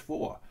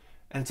 4.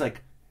 And it's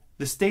like,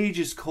 the stage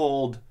is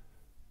called,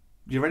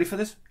 you ready for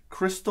this?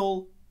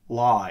 Crystal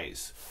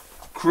Lies.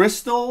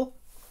 Crystal,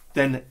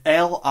 then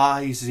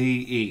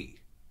L-I-Z-E.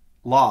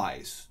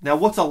 Lies. Now,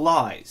 what's a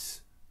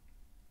lies?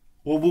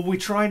 Well, were we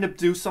trying to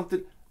do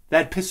something?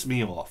 That pissed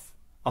me off.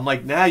 I'm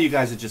like, now you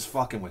guys are just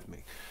fucking with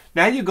me.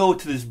 Now you go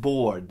to this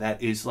board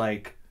that is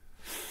like,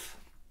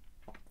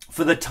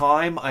 for the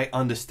time, I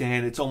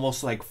understand, it's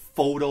almost like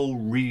photo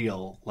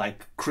real,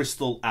 like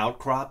crystal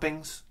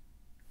outcroppings.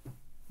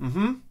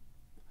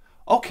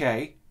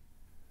 Okay.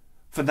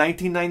 For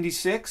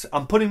 1996,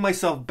 I'm putting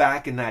myself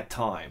back in that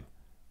time.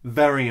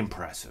 Very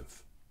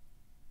impressive.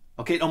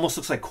 Okay, it almost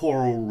looks like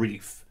coral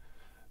reef,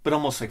 but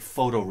almost like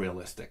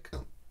photorealistic.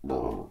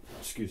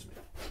 Excuse me.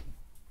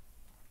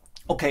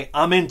 Okay,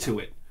 I'm into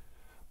it,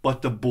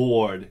 but the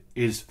board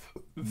is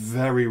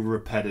very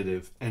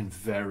repetitive and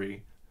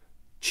very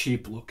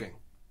cheap looking.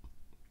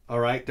 All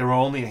right, there are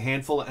only a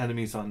handful of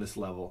enemies on this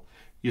level.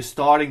 You're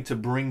starting to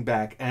bring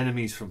back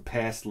enemies from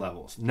past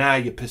levels. Now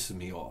you're pissing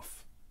me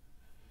off.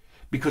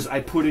 Because I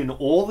put in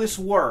all this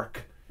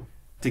work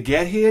to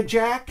get here,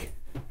 Jack,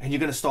 and you're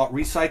going to start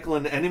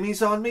recycling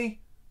enemies on me?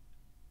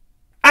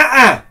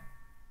 That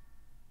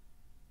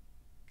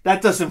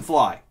doesn't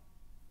fly.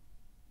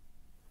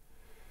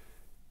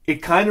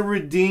 It kind of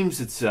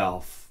redeems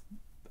itself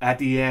at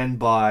the end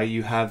by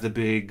you have the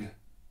big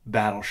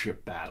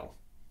battleship battle.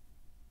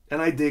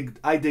 And I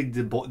dig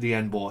the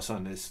end boss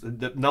on this.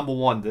 The number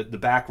one, the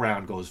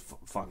background goes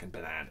fucking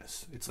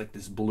bananas. It's like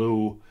this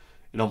blue,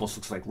 it almost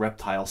looks like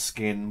reptile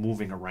skin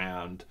moving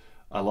around.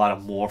 A lot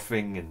of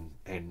morphing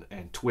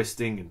and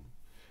twisting and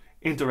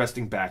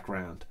interesting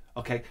background.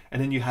 Okay, and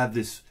then you have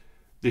this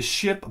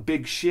ship, a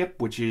big ship,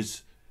 which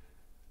is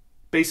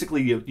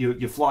basically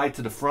you fly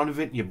to the front of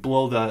it and you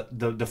blow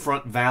the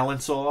front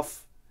valance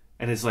off.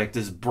 And it's like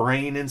this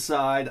brain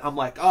inside. I'm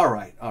like, all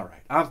right.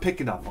 I'm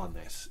picking up on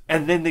this.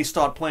 And then they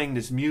start playing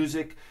this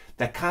music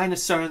that kind of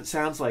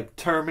sounds like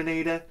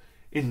Terminator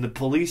in the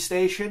police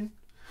station.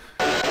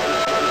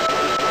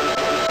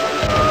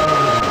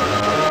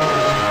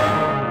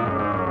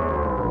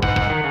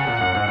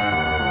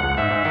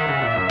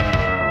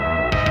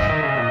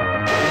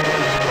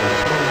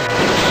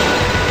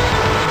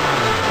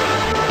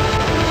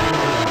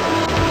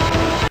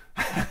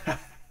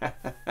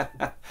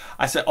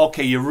 I said,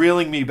 okay, you're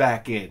reeling me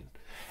back in.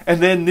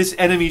 And then this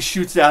enemy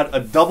shoots out a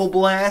double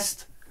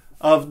blast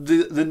of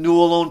the New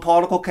Alone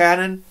particle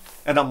cannon.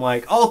 And I'm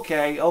like,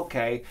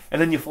 okay.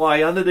 And then you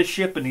fly under the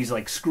ship and these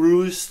like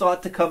screws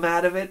start to come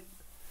out of it.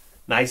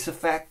 Nice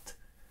effect.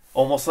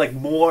 Almost like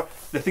more.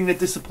 The thing that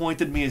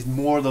disappointed me is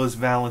more of those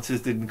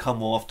valances didn't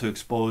come off to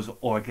expose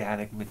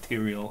organic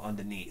material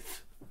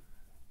underneath.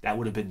 That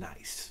would have been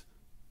nice.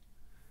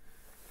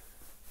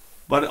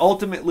 But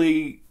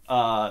ultimately,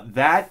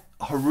 that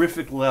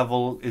horrific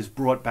level is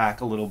brought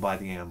back a little by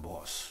the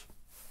amboss.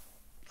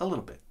 A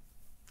little bit.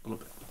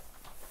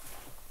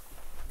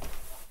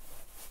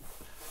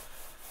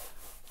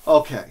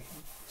 Okay.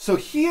 So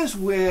here's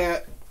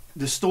where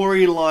the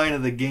storyline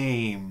of the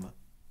game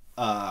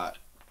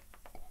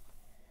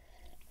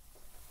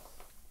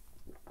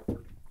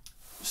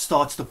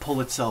starts to pull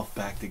itself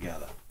back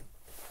together.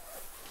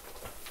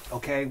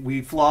 Okay,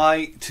 we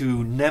fly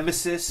to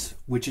Nemesis,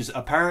 which is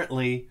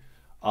apparently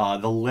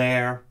the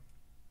lair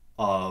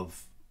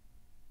of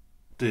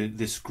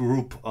this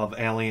group of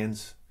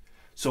aliens.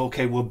 So,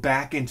 okay, we're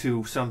back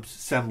into some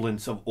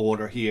semblance of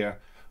order here.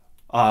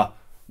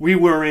 We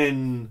were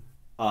in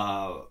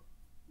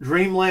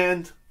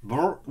Dreamland.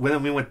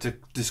 When we went to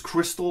this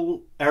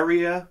crystal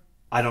area,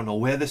 I don't know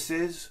where this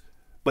is,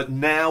 but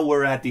now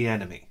we're at the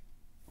enemy.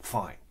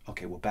 Fine.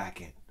 Okay, we're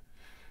back in.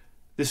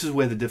 This is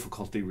where the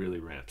difficulty really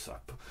ramps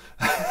up.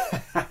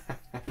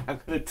 I'm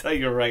going to tell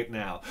you right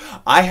now.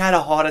 I had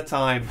a harder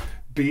time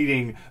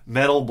beating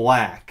Metal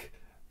Black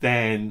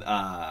than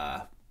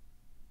I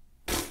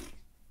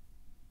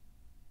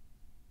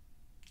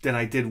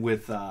did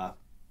with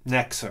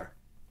Nexer.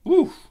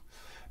 Woo!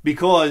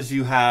 Because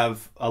you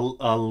have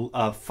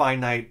a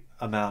finite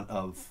amount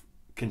of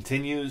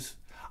continues.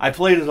 I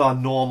played it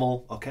on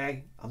normal,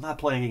 okay? I'm not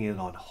playing it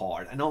on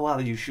hard. I know a lot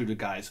of you shooter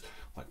guys,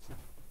 like,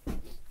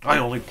 I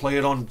only play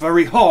it on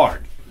very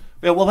hard.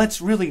 Yeah, well,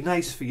 that's really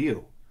nice for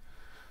you.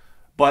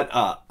 But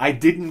I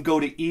didn't go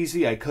to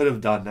easy. I could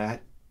have done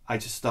that. I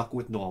just stuck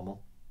with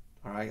normal.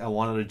 All right? I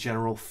wanted a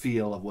general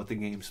feel of what the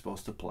game's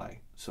supposed to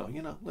play. So,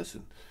 you know,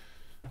 listen.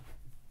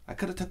 I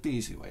could have took the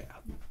easy way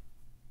out.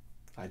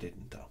 I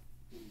didn't, though.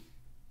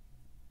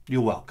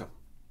 You're welcome.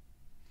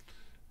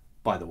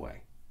 By the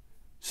way.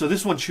 So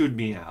this one chewed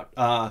me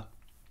out.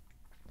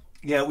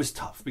 Yeah, it was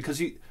tough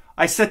because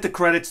I set the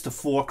credits to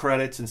 4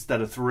 credits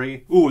instead of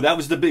 3. Ooh, that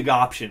was the big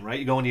option, right?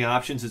 You go in the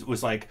options. It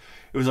was like,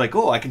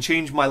 oh, I can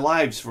change my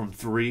lives from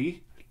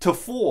 3 to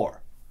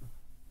 4.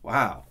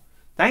 Wow,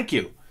 thank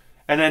you.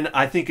 And then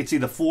I think it's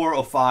either 4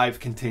 or 5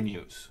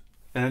 continues,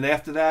 and then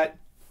after that,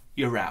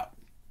 you're out.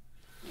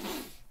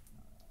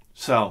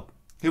 So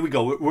here we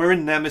go. We're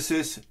in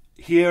Nemesis.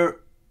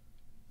 Here,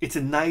 it's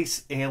a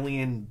nice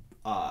alien.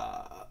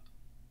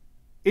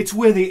 It's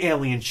where the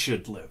aliens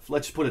should live.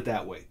 Let's put it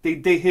that way.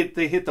 They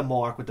hit the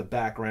mark with the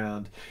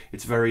background.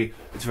 It's very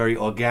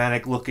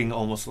organic looking,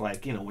 almost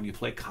like, you know, when you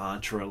play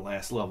Contra,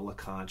 last level of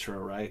Contra,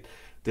 right?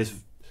 There's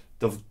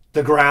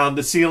the ground,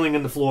 the ceiling,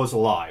 and the floor is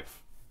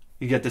alive.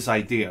 You get this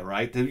idea,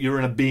 right? You're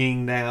in a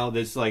being now.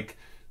 There's like,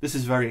 this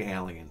is very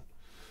alien.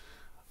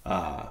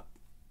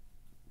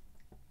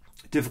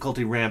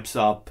 Difficulty ramps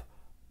up,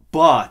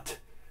 but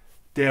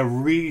they're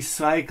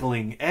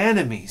recycling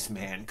enemies,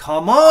 man.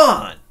 Come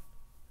on!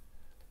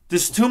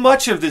 There's too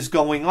much of this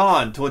going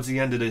on towards the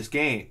end of this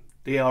game.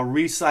 They are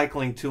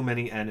recycling too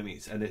many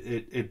enemies, and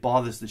it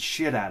bothers the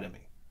shit out of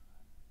me.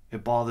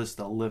 It bothers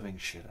the living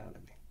shit out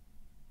of me.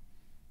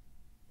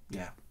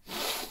 Yeah.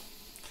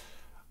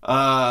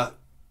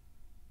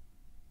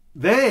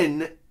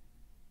 Then,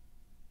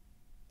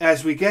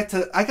 as we get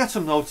to... I got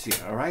some notes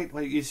here, all right?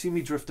 Like, you see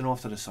me drifting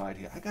off to the side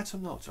here. I got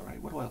some notes, all right?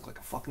 What do I look like,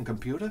 a fucking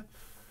computer?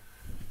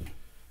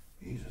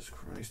 Jesus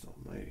Christ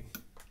almighty.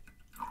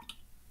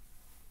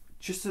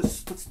 Just the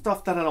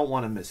stuff that I don't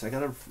want to miss. I got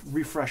to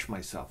refresh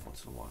myself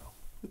once in a while.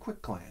 A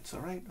quick glance, all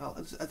right?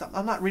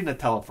 I'm not reading a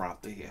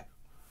teleprompter here.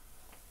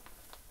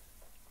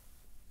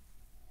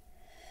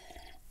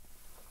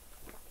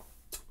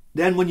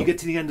 Then when you get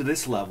to the end of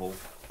this level,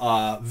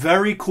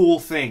 very cool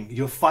thing.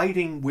 You're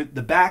fighting with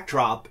the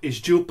backdrop is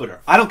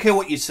Jupiter. I don't care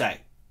what you say.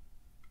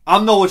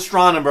 I'm no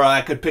astronomer.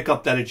 I could pick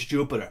up that it's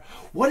Jupiter.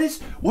 What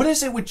is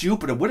it with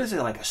Jupiter? What is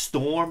it, like a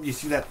storm? You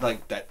see that,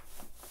 like that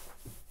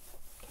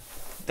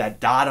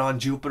dot on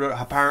Jupiter?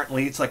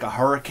 Apparently it's like a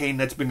hurricane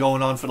that's been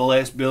going on for the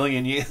last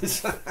billion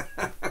years.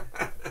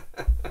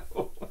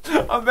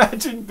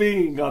 Imagine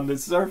being on the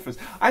surface.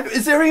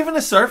 Is there even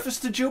a surface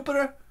to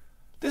Jupiter?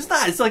 There's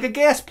not. It's like a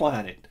gas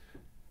planet.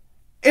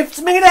 If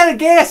it's made out of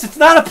gas, it's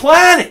not a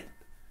planet.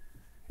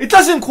 It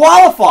doesn't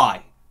qualify.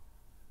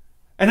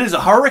 And there's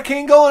a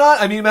hurricane going on.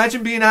 I mean,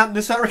 imagine being out in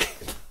this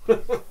hurricane.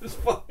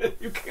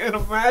 You can't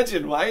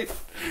imagine, right?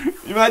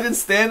 You imagine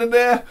standing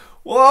there.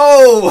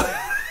 Whoa!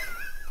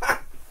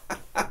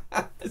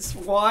 It's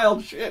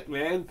wild shit,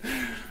 man.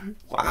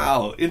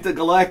 Wow,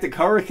 intergalactic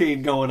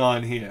hurricane going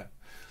on here.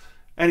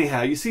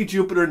 Anyhow, you see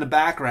Jupiter in the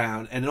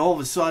background, and then all of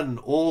a sudden,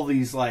 all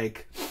these,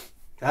 like,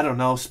 I don't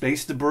know,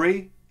 space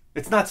debris.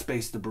 It's not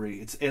space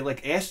debris. It's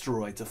like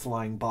asteroids are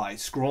flying by,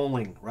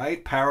 scrolling,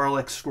 right?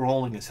 Parallax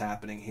scrolling is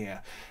happening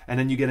here. And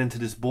then you get into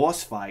this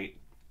boss fight.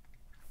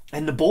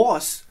 And the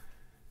boss,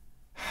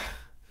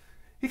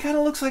 he kind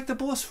of looks like the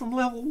boss from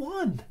level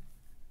 1.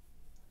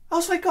 I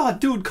was like, oh,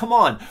 dude, come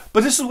on.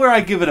 But this is where I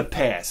give it a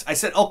pass. I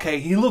said, okay,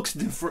 he looks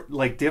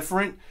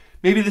different.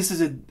 Maybe this is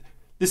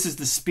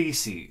the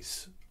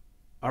species.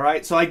 All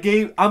right? So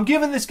I'm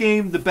giving this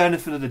game the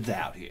benefit of the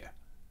doubt here.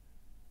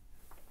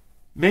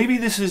 Maybe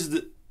this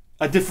is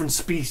a different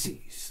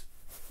species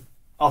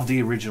of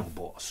the original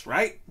boss,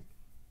 right?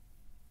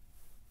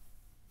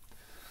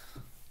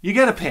 You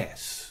get a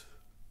pass.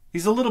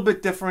 He's a little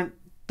bit different.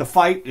 The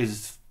fight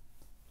is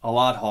a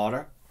lot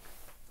harder.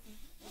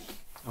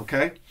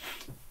 Okay?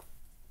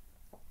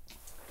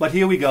 But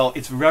here we go.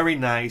 It's very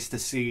nice to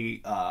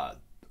see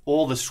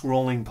all the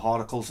scrolling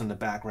particles in the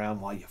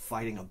background while you're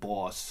fighting a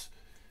boss.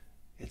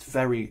 It's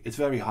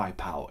very high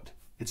powered.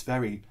 It's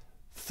very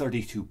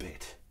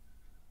 32-bit.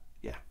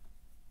 Yeah.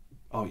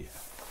 Oh yeah.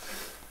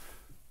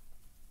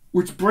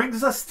 Which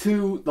brings us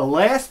to the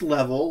last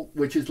level,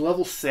 which is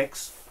level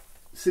 6.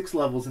 6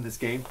 levels in this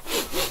game.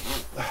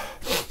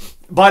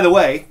 By the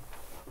way,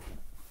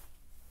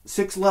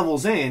 6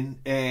 levels in,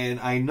 and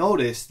I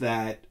noticed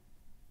that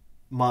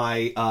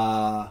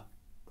my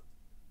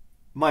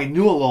my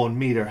new alone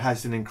meter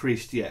hasn't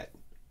increased yet.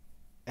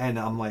 And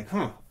I'm like,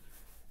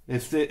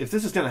 if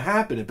this is going to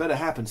happen, it better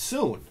happen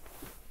soon.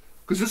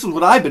 Because this is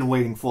what I've been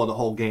waiting for the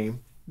whole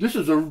game. This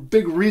is a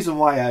big reason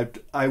why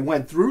I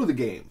went through the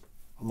game.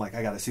 I'm like,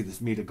 I got to see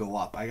this meter go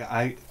up.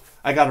 I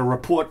got to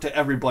report to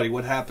everybody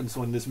what happens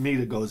when this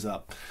meter goes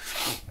up.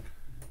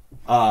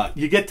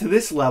 You get to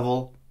this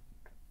level,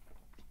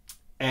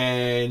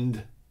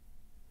 and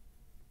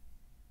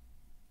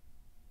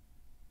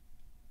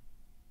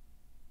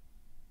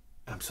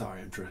I'm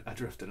sorry, I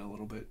drifted a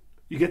little bit.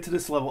 You get to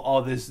this level,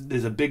 oh, there's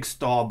a big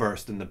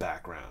starburst in the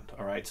background,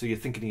 all right? So you're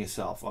thinking to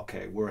yourself,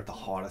 okay, we're at the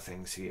heart of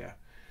things here.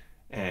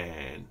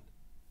 And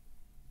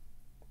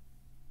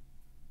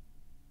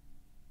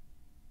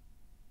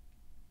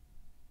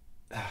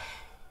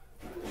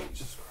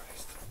Jesus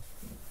Christ.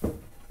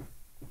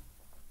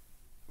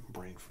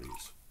 Brain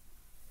freeze.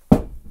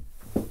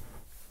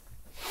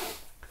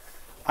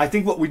 I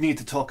think what we need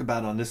to talk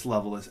about on this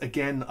level is,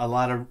 again, a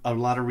lot of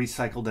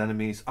recycled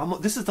enemies.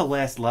 This is the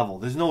last level.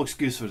 There's no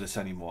excuse for this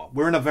anymore.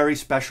 We're in a very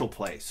special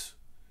place.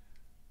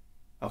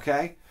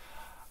 Okay?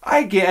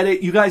 I get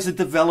it. You guys are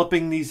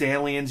developing these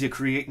aliens. You're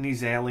creating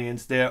these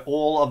aliens. They're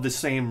all of the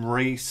same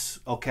race.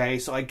 Okay?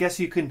 So I guess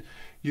you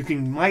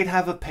might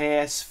have a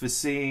pass for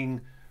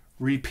seeing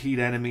repeat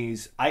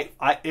enemies.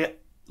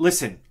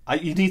 Listen,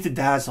 you need to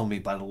dazzle me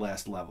by the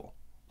last level.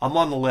 I'm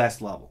on the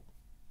last level.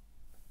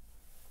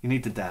 You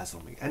need to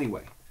dazzle me.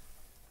 Anyway.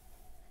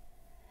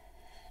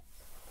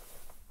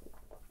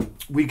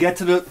 We get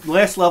to the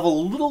last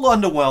level, a little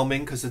underwhelming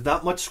because there's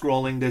not much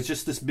scrolling. There's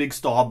just this big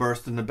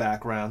starburst in the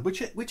background,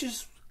 which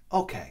is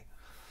okay.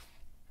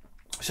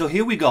 So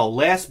here we go.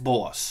 Last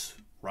boss.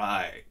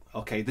 Right.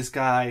 Okay, this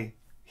guy,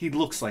 he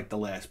looks like the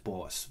last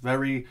boss.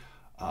 Very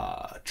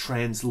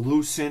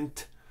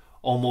translucent,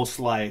 almost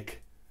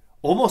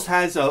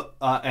has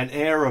an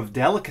air of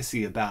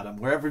delicacy about him,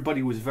 where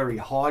everybody was very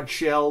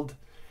hard-shelled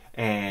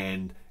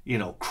and,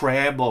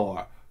 crab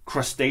or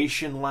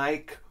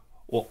crustacean-like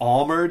or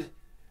armored.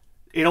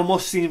 It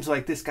almost seems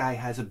like this guy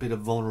has a bit of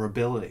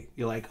vulnerability.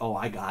 You're like, oh,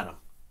 I got him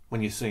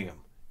when you see him.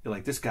 You're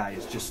like, this guy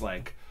is just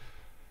like,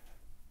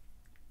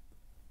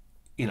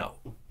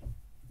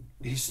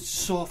 he's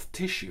soft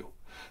tissue.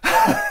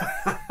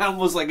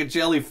 Almost like a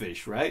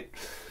jellyfish, right?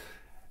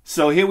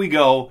 So here we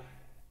go.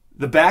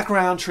 The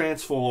background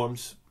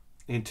transforms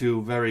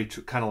into very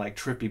kind of like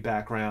trippy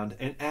background.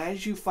 And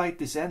as you fight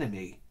this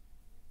enemy,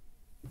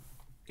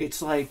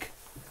 it's like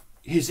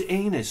his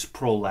anus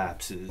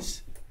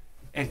prolapses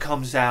and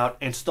comes out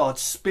and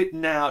starts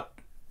spitting out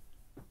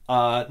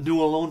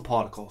new alone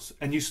particles.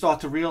 And you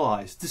start to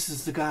realize this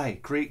is the guy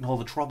creating all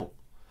the trouble.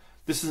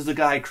 This is the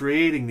guy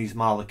creating these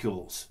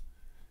molecules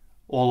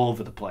all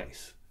over the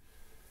place.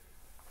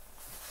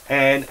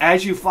 And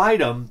as you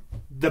fight him,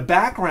 the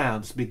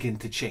backgrounds begin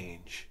to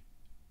change.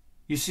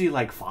 You see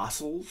like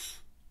fossils.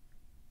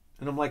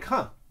 And I'm like,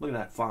 look at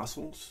that,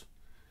 fossils.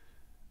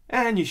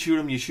 And you shoot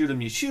him, you shoot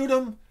him, you shoot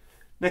him.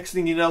 Next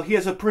thing you know, he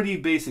has a pretty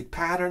basic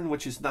pattern,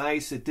 which is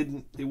nice.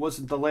 It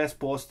wasn't, the last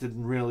boss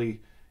didn't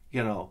really,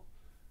 give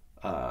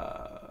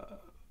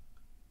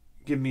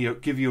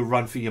you a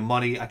run for your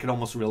money. I could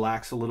almost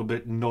relax a little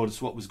bit and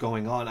notice what was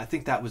going on. I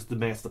think that was the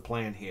master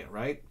plan here,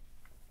 right?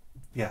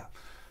 Yeah.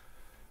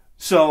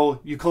 So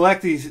you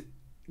collect these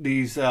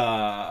new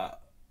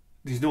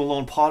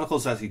alone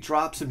particles as he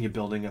drops them. You're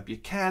building up your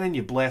cannon.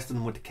 You're blasting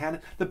them with the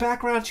cannon. The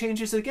background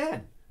changes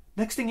again.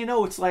 Next thing you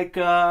know, it's like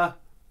a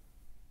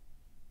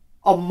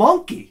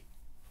monkey.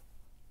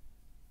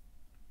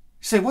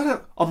 You say,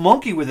 what a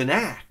monkey with an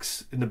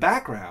axe in the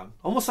background,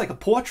 almost like a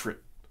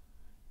portrait.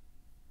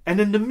 And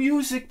then the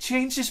music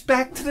changes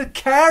back to the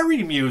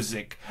carry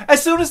music.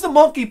 As soon as the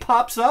monkey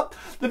pops up,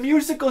 the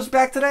music goes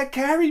back to that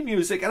carry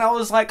music. And I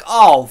was like,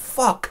 oh,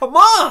 fuck, come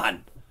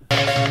on.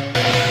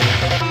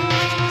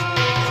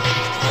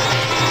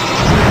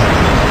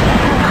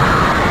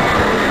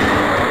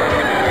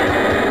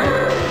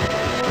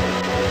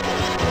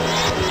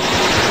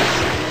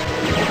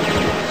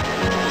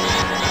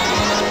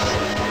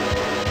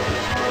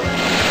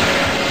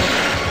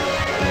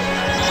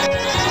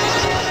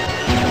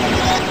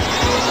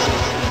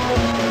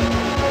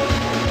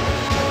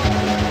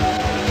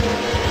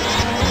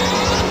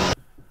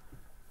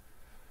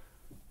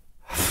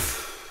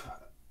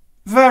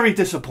 Very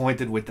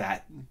disappointed with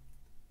that.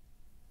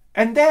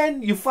 And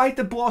then you fight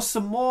the boss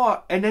some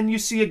more, and then you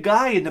see a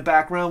guy in the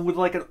background with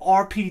like an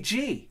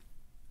RPG.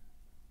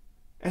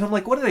 And I'm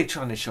like, what are they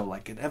trying to show?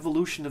 Like an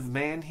evolution of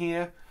man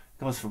here?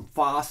 It goes from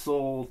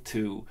fossil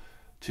to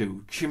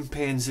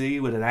chimpanzee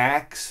with an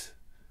axe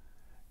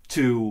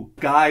to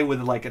guy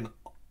with like an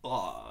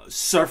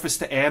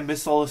surface-to-air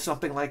missile or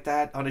something like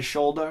that on his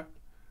shoulder.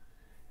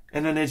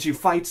 And then as you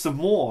fight some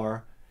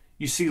more,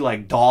 you see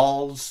like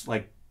dolls,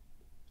 like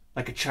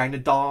a China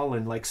doll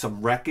and like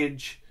some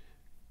wreckage.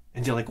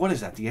 And you're like, what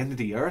is that, the end of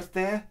the earth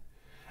there?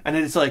 And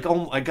then it's like,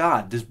 oh my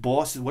God, this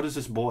boss, what is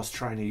this boss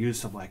trying to use?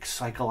 Some like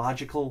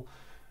psychological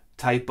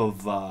type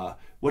of,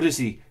 what is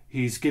he?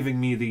 He's giving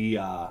me the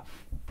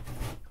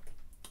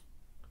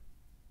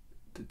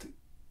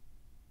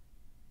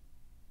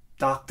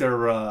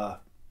Dr. Oh,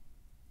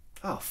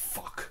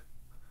 fuck.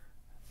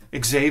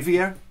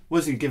 Xavier?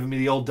 Was he giving me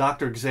the old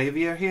Dr.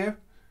 Xavier here?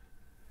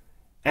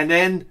 And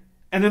then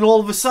all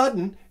of a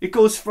sudden, it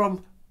goes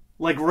from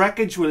like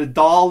wreckage with a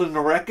doll in the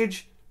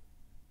wreckage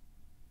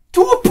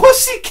to a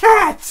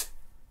pussycat!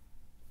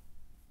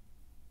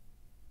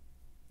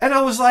 And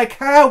I was like,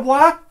 huh,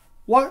 what?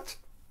 What?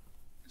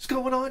 What's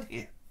going on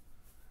here?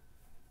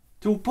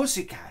 To a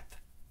pussycat.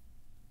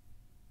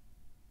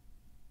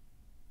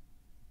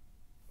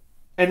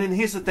 And then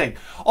here's the thing.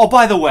 Oh,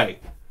 by the way,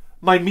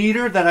 my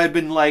meter that I've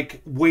been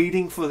like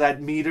waiting for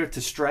that meter to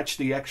stretch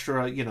the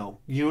extra,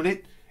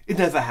 unit, it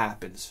never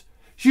happens.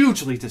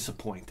 Hugely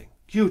disappointing.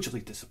 Hugely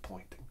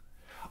disappointing.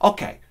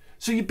 Okay,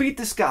 so you beat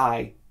this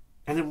guy,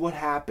 and then what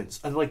happens?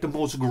 And like the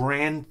most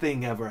grand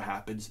thing ever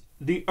happens.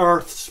 The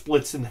earth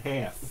splits in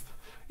half.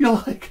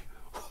 You're like,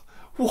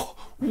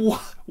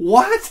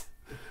 what?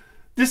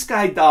 This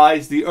guy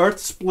dies, the earth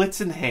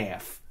splits in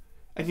half.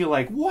 And you're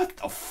like, what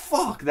the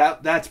fuck?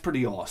 That's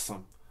pretty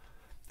awesome.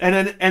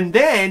 And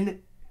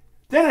then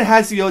it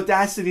has the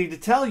audacity to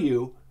tell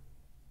you,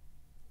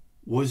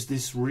 was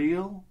this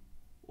real?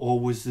 Or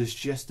was this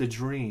just a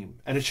dream?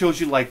 And it shows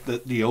you like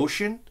the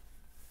ocean.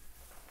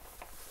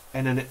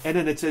 And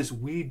then it says,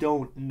 we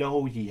don't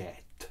know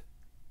yet.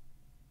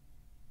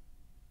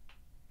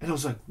 And I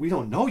was like, we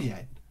don't know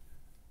yet?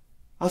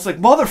 I was like,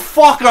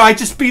 motherfucker, I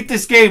just beat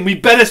this game. We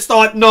better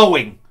start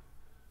knowing.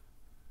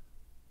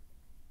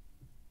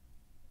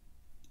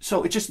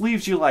 So it just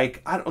leaves you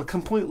like,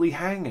 completely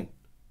hanging.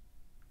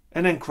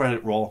 And then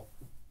credit roll.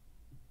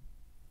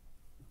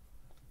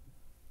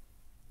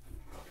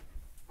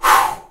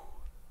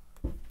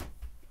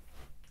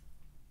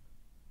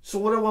 So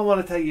what do I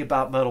want to tell you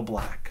about Metal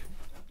Black?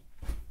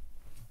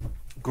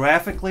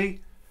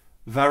 Graphically,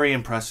 very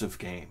impressive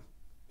game.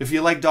 If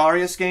you like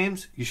Darius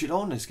games, you should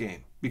own this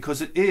game.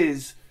 Because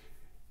it's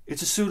a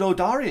pseudo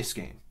Darius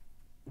game.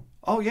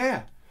 Oh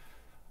yeah.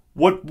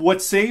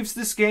 What saves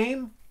this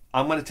game,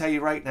 I'm going to tell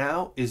you right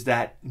now, is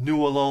that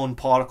new alone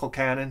particle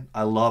cannon.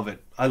 I love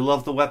it. I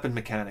love the weapon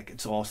mechanic.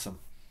 It's awesome.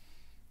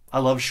 I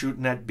love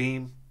shooting that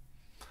beam.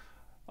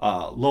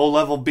 Low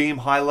level beam,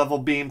 high level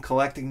beam,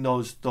 collecting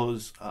those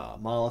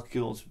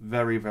molecules.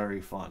 Very,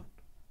 very fun.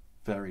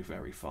 Very,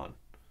 very fun.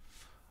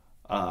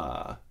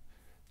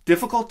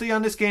 Difficulty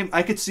on this game,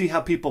 I could see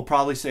how people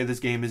probably say this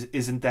game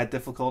isn't that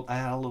difficult. I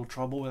had a little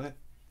trouble with it.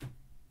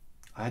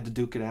 I had to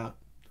duke it out.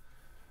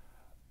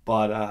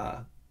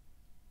 But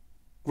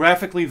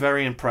graphically,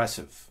 very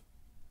impressive.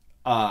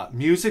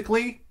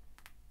 Musically,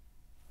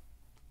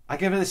 I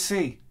give it a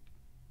C.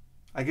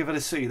 I give it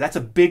a C. That's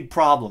a big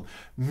problem.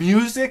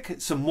 Music,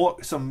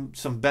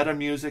 some better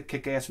music,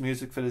 kick-ass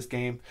music for this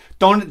game.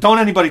 Don't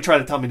anybody try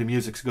to tell me the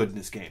music's good in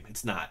this game.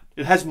 It's not.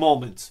 It has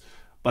moments,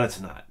 but it's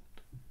not.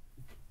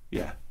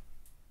 Yeah.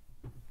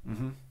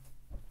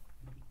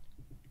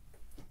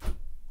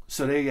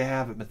 So there you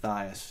have it,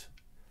 Matthias.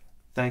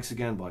 Thanks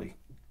again, buddy.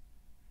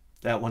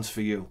 That one's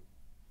for you.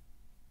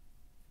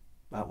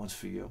 That one's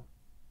for you.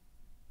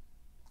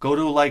 Go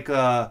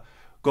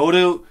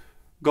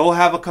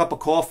have a cup of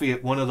coffee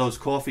at one of those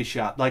coffee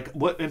shops. Like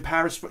what in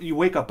Paris? You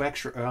wake up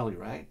extra early,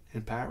 right?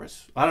 In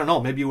Paris, I don't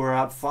know. Maybe you were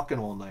out fucking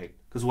all night.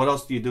 Because what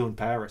else do you do in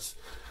Paris?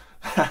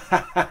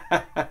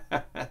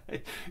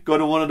 Go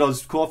to one of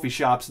those coffee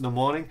shops in the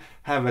morning,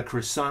 have a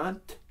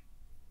croissant,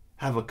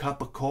 have a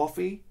cup of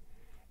coffee,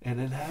 and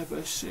then have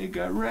a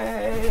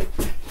cigarette.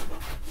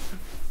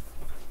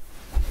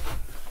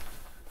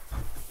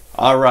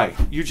 All right,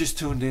 you just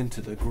tuned in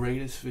to the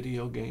greatest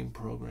video game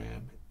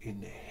program in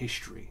the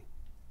history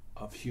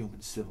of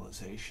human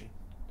civilization.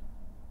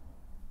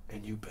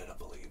 And you better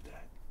believe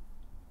that.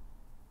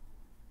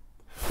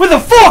 With a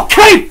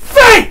 4K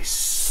face!